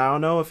 And I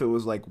don't know if it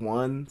was like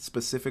one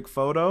specific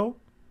photo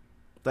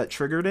that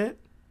triggered it,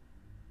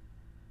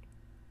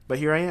 but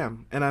here I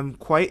am, and I'm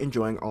quite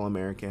enjoying All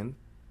American.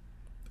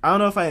 I don't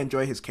know if I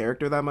enjoy his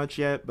character that much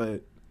yet,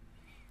 but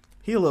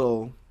he a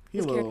little, he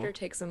a His character little,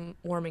 takes some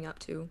warming up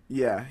to.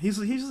 yeah, he's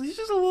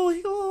just a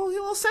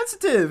little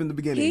sensitive in the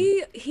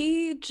beginning.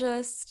 He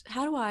just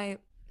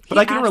But he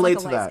I can acts like relate a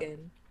to light that.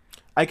 skin.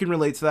 I can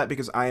relate to that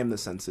because I am the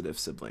sensitive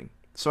sibling,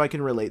 so I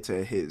can relate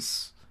to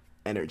his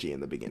energy in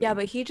the Yeah, beginning.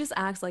 but he just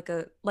acts like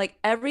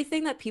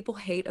everything that people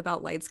hate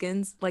about light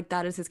skins, like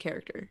that is his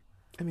character.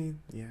 I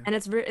mean, yeah, And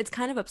it's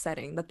kind of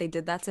upsetting that they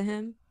did that to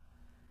him.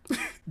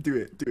 do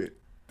it, do it,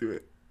 do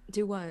it,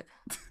 Do what?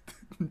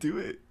 do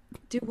it.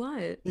 Do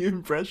what? The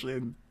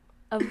impression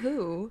Of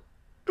who?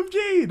 of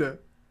Jade.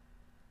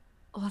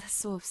 Oh, that's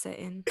so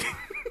upsetting.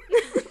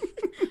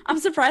 I'm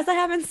surprised I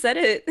haven't said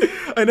it.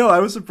 I know, I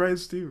was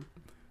surprised too.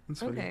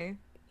 That's funny. Okay.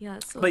 Yeah,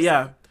 that's so But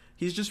yeah, upsetting.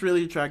 he's just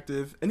really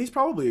attractive, and he's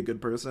probably a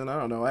good person. I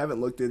don't know. I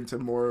haven't looked into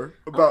more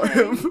about Okay.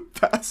 him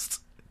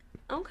past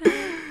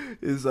Okay.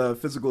 his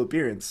physical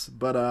appearance.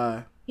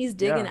 But He's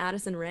digging yeah,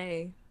 Addison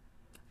Rae,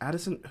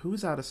 Addison. Who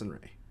is Addison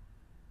Ray?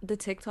 the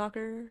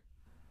TikToker.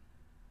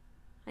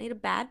 I need a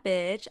bad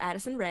bitch,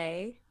 Addison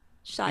Rae.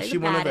 Is Shotty the she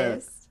one of the?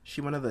 baddest.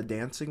 She one of the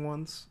dancing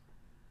ones?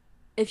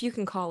 If you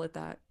can call it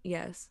that.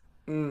 Yes.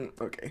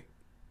 Okay.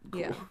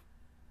 Cool. Yeah. Cool.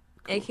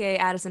 AKA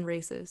Addison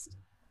Racist.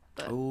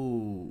 But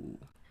Oh,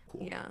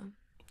 cool. yeah.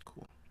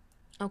 Cool.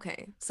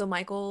 Okay. So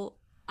Michael,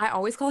 I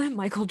always call him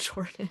Michael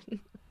Jordan.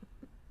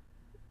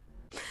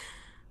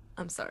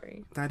 I'm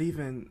sorry. Not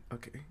even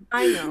okay.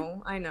 I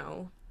know. I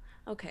know.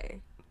 Okay.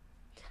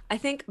 I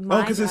think Oh,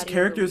 my because his daddy of the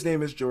character's week.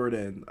 name is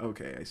Jordan.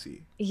 Okay, I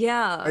see. I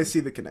Yeah. see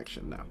the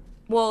connection now.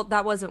 Well,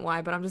 that wasn't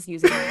why, but I'm just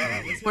using that because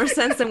it makes more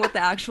sense than what the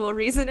actual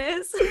reason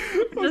is.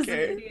 I'm just an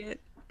Okay.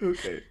 idiot.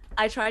 Okay.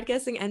 I tried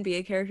guessing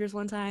NBA characters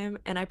one time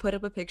and I put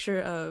up a picture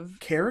of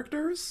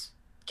Characters?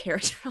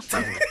 character. Oh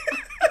my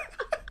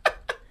God.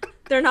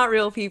 They're not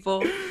real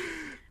people.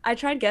 I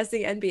tried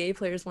guessing NBA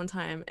players one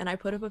time and I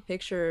put up a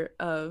picture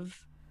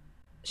of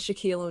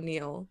Shaquille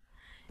O'Neal.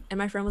 And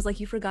my friend was like,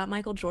 "You forgot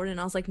Michael Jordan."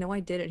 I was like, "No, I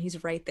didn't.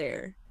 He's right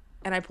there."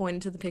 And I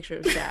pointed to the picture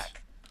of Shaq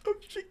Oh,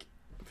 shit.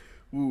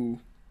 Ooh.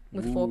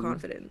 with full Ooh.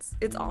 confidence.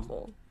 It's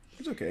awful.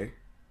 It's okay.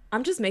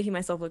 I'm just making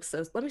myself look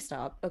so. Let me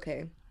stop.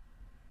 Okay.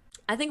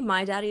 I think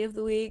my daddy of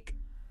the week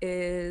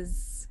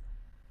is.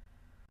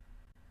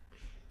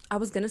 I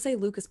was gonna say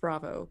Lucas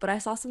Bravo, but I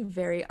saw some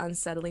very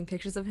unsettling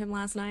pictures of him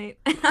last night,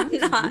 and I'm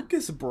Who's not.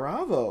 Lucas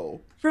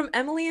Bravo? From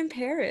Emily in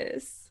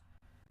Paris.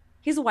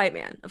 He's a white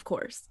man, of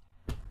course.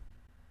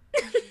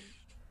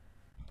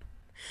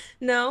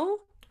 No,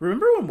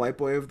 Remember when White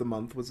Boy of the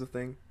Month was a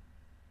thing?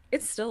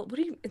 it's still. What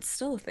do you? It's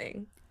still a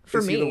thing for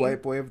Is he the me.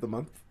 White Boy of the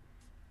Month?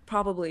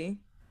 Probably.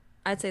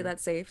 I'd say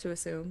that's safe to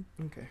assume.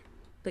 Okay.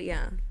 But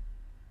yeah.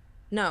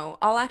 No,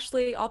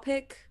 I'll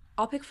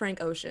pick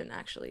Frank Ocean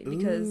actually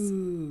because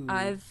Ooh.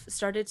 I've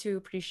started to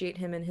appreciate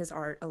him and his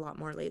art a lot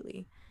more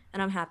lately.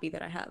 And I'm happy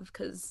that I have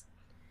because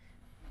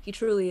he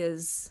truly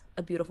is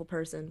a beautiful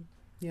person.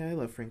 Yeah, I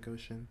love Frank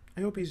Ocean.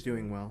 I hope he's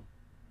doing well.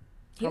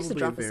 He needs to Probably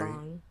a drop a very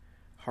song.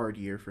 hard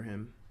year for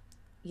him.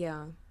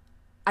 Yeah.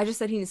 I just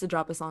said he needs to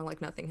drop a song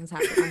like nothing has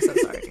happened. I'm so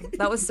sorry.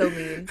 That was so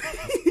mean.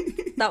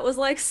 That was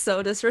like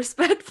so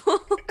disrespectful.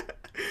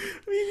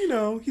 I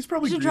mean, he's He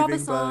probably should drop a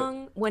grieving, but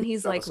song when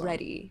he's drop a like song.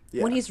 ready.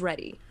 When Yeah. he's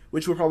ready.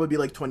 Which will probably be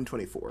like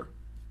 2024.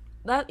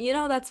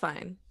 That's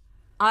fine.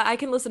 I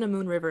can listen to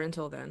Moon River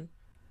until then.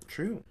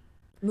 True.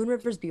 Moon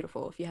River's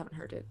beautiful if you haven't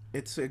heard it.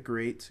 It's a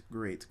great,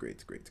 great,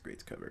 great, great,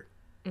 great cover.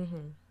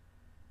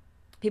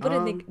 People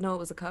didn't Um, think know it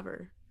was a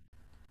cover.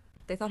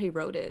 They thought he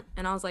wrote it.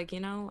 And I was like,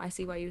 I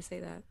see why you say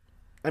that.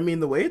 I mean,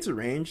 the way it's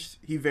arranged,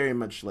 he very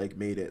much like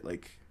made it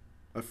like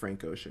a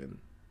Frank Ocean moment.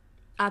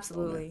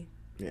 Absolutely.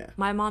 Yeah.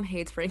 My mom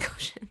hates Frank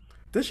Ocean.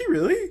 Does she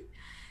really?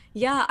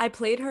 Yeah, I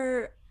played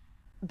her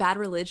Bad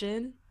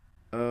Religion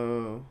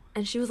Oh,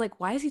 and she was like,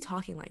 "Why is he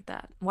talking like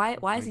that? Why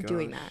is my he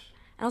doing that?" gosh.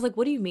 And I was like,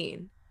 "What do you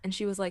mean?" And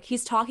she was like,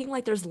 "He's talking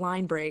like there's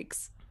line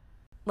breaks.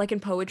 Like in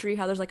poetry,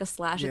 how there's like a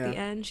slash at Yeah. the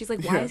end." She's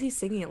like, "Why Yeah. is he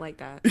singing it like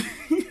that?"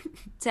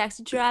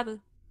 Taxi driver,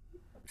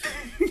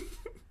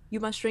 you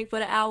must drink for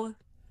the hour.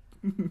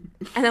 And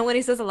then when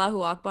he says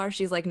Allahu Akbar,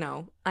 she's like,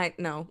 "No,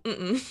 no,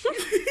 mm-mm."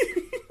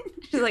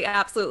 She's like,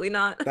 "Absolutely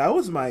not." That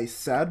was my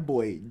sad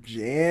boy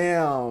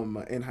jam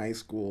in high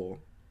school.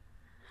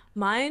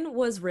 Mine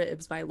was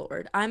Ribs by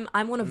Lord. I'm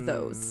one of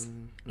those.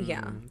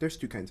 Yeah. There's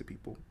two kinds of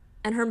people.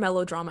 And her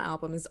melodrama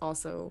album is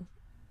also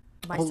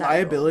my Oh, sad girl.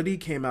 Liability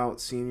came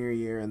out senior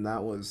year, and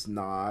that was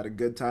not a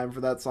good time for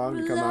that song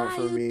to come out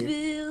for me.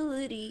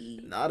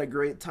 Reliability. Not a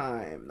great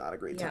time. Not a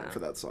great time Yeah. for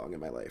that song in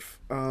my life.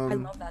 I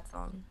love that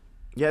song.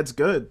 Yeah, it's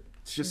good.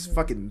 It's just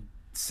fucking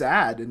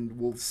sad and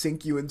will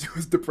sink you into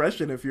his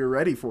depression if you're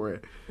ready for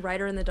it.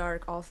 Writer in the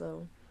Dark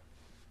also.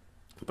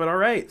 But all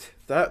right,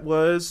 that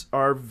was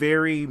our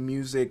very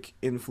music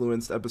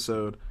influenced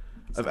episode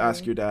of Ask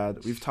Sorry. Your Dad.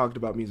 We've talked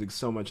about music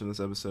so much in this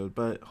episode,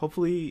 but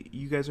hopefully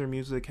you guys are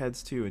music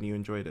heads too and you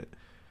enjoyed it.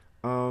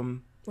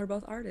 We're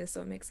both artists,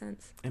 so it makes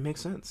sense. It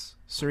makes sense.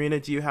 Serena,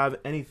 do you have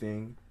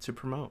anything to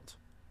promote?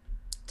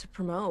 To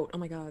promote. Oh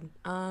my God.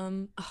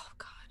 Oh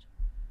God.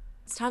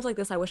 It's times like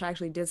this I wish I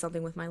actually did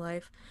something with my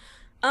life.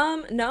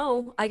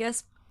 No, I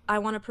guess I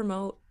want to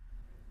promote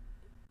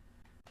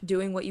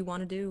doing what you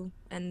want to do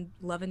and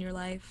loving your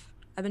life.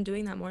 I've been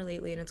doing that more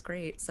lately and it's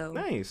great. So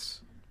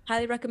Nice.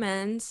 highly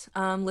recommend.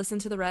 Listen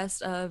to the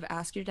rest of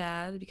Ask Your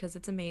Dad because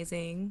it's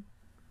amazing.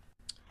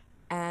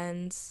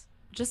 And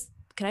just,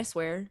 can I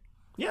swear?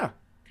 Yeah.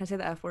 Can I say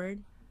the F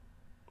word?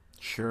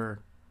 Sure.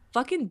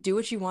 Fucking do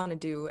what you want to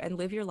do and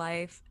live your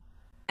life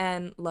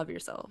and love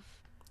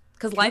yourself.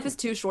 Because life is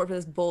too short for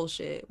this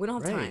bullshit. We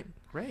don't have Right. time.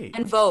 Right.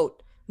 And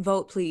vote.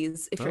 Vote,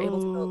 please. If you're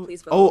able to vote,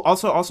 please vote. Oh,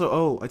 also,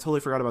 I totally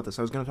forgot about this.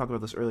 I was going to talk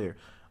about this earlier.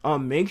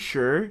 Make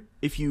sure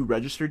if you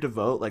registered to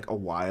vote like a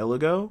while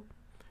ago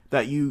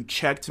that you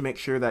check to make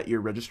sure that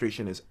your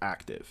registration is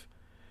active.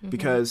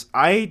 Because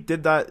I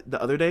did that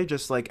the other day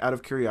just like out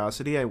of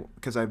curiosity,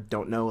 because I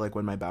don't know like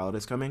when my ballot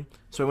is coming.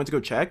 So I went to go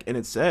check and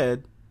it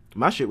said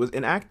my shit was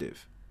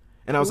inactive.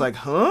 And I was like,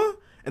 "Huh?"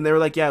 And they were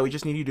like, "Yeah, we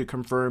just need you to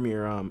confirm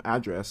your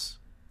address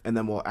and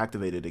then we'll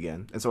activate it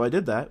again." And so I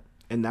did that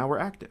and now we're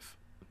active.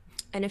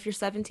 And if you're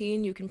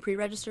 17, you can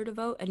pre-register to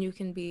vote and you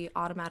can be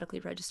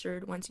automatically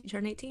registered once you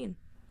turn 18.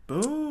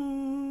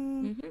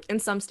 Boom. In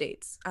some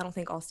states. I don't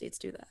think all states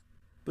do that.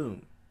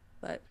 Boom.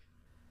 But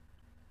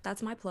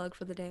That's my plug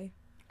for the day.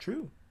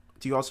 True.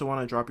 Do you also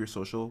want to drop your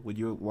social? Would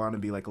you want to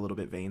be like a little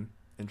bit vain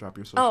and drop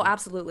your Oh, social?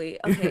 absolutely.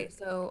 Okay,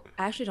 so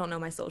I actually don't know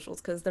my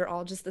socials because they're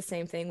all just the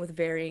same thing with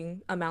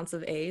varying amounts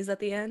of A's at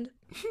the end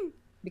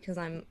because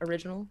I'm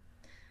original.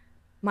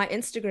 My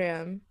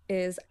Instagram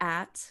is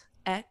at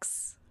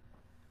X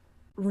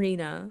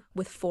Rena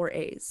with four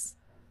A's.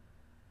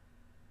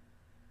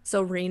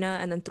 So Rena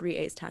and then three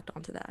A's tacked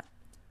onto that.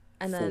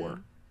 And Four.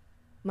 then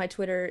my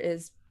Twitter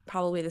is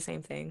probably the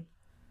same thing.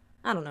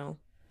 I don't know.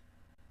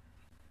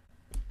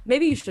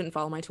 Maybe you shouldn't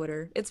follow my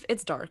Twitter.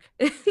 It's dark.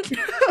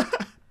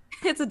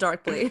 It's a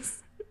dark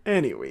place.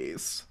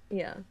 Anyways,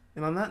 Yeah.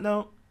 and on that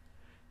note,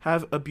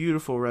 have a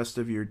beautiful rest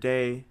of your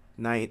day,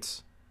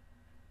 night.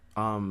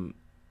 Um,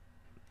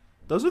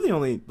 those are the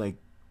only like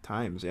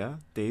times, yeah?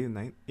 Day and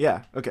night?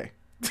 Yeah, okay.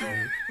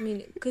 I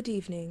mean, good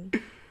evening.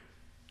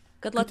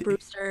 Good luck, Good day.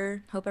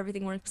 Brewster. Hope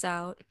everything works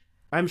out.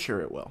 I'm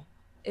sure it will.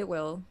 It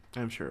will.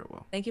 I'm sure it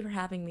will. Thank you for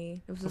having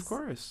me. It was Of just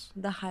course.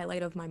 the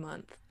highlight of my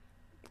month.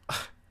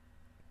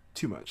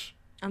 Too much.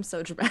 I'm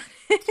so dramatic.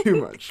 Too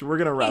much. We're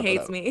gonna He wrap it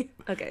hates up. me.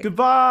 Okay.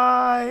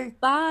 Goodbye.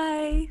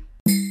 Bye.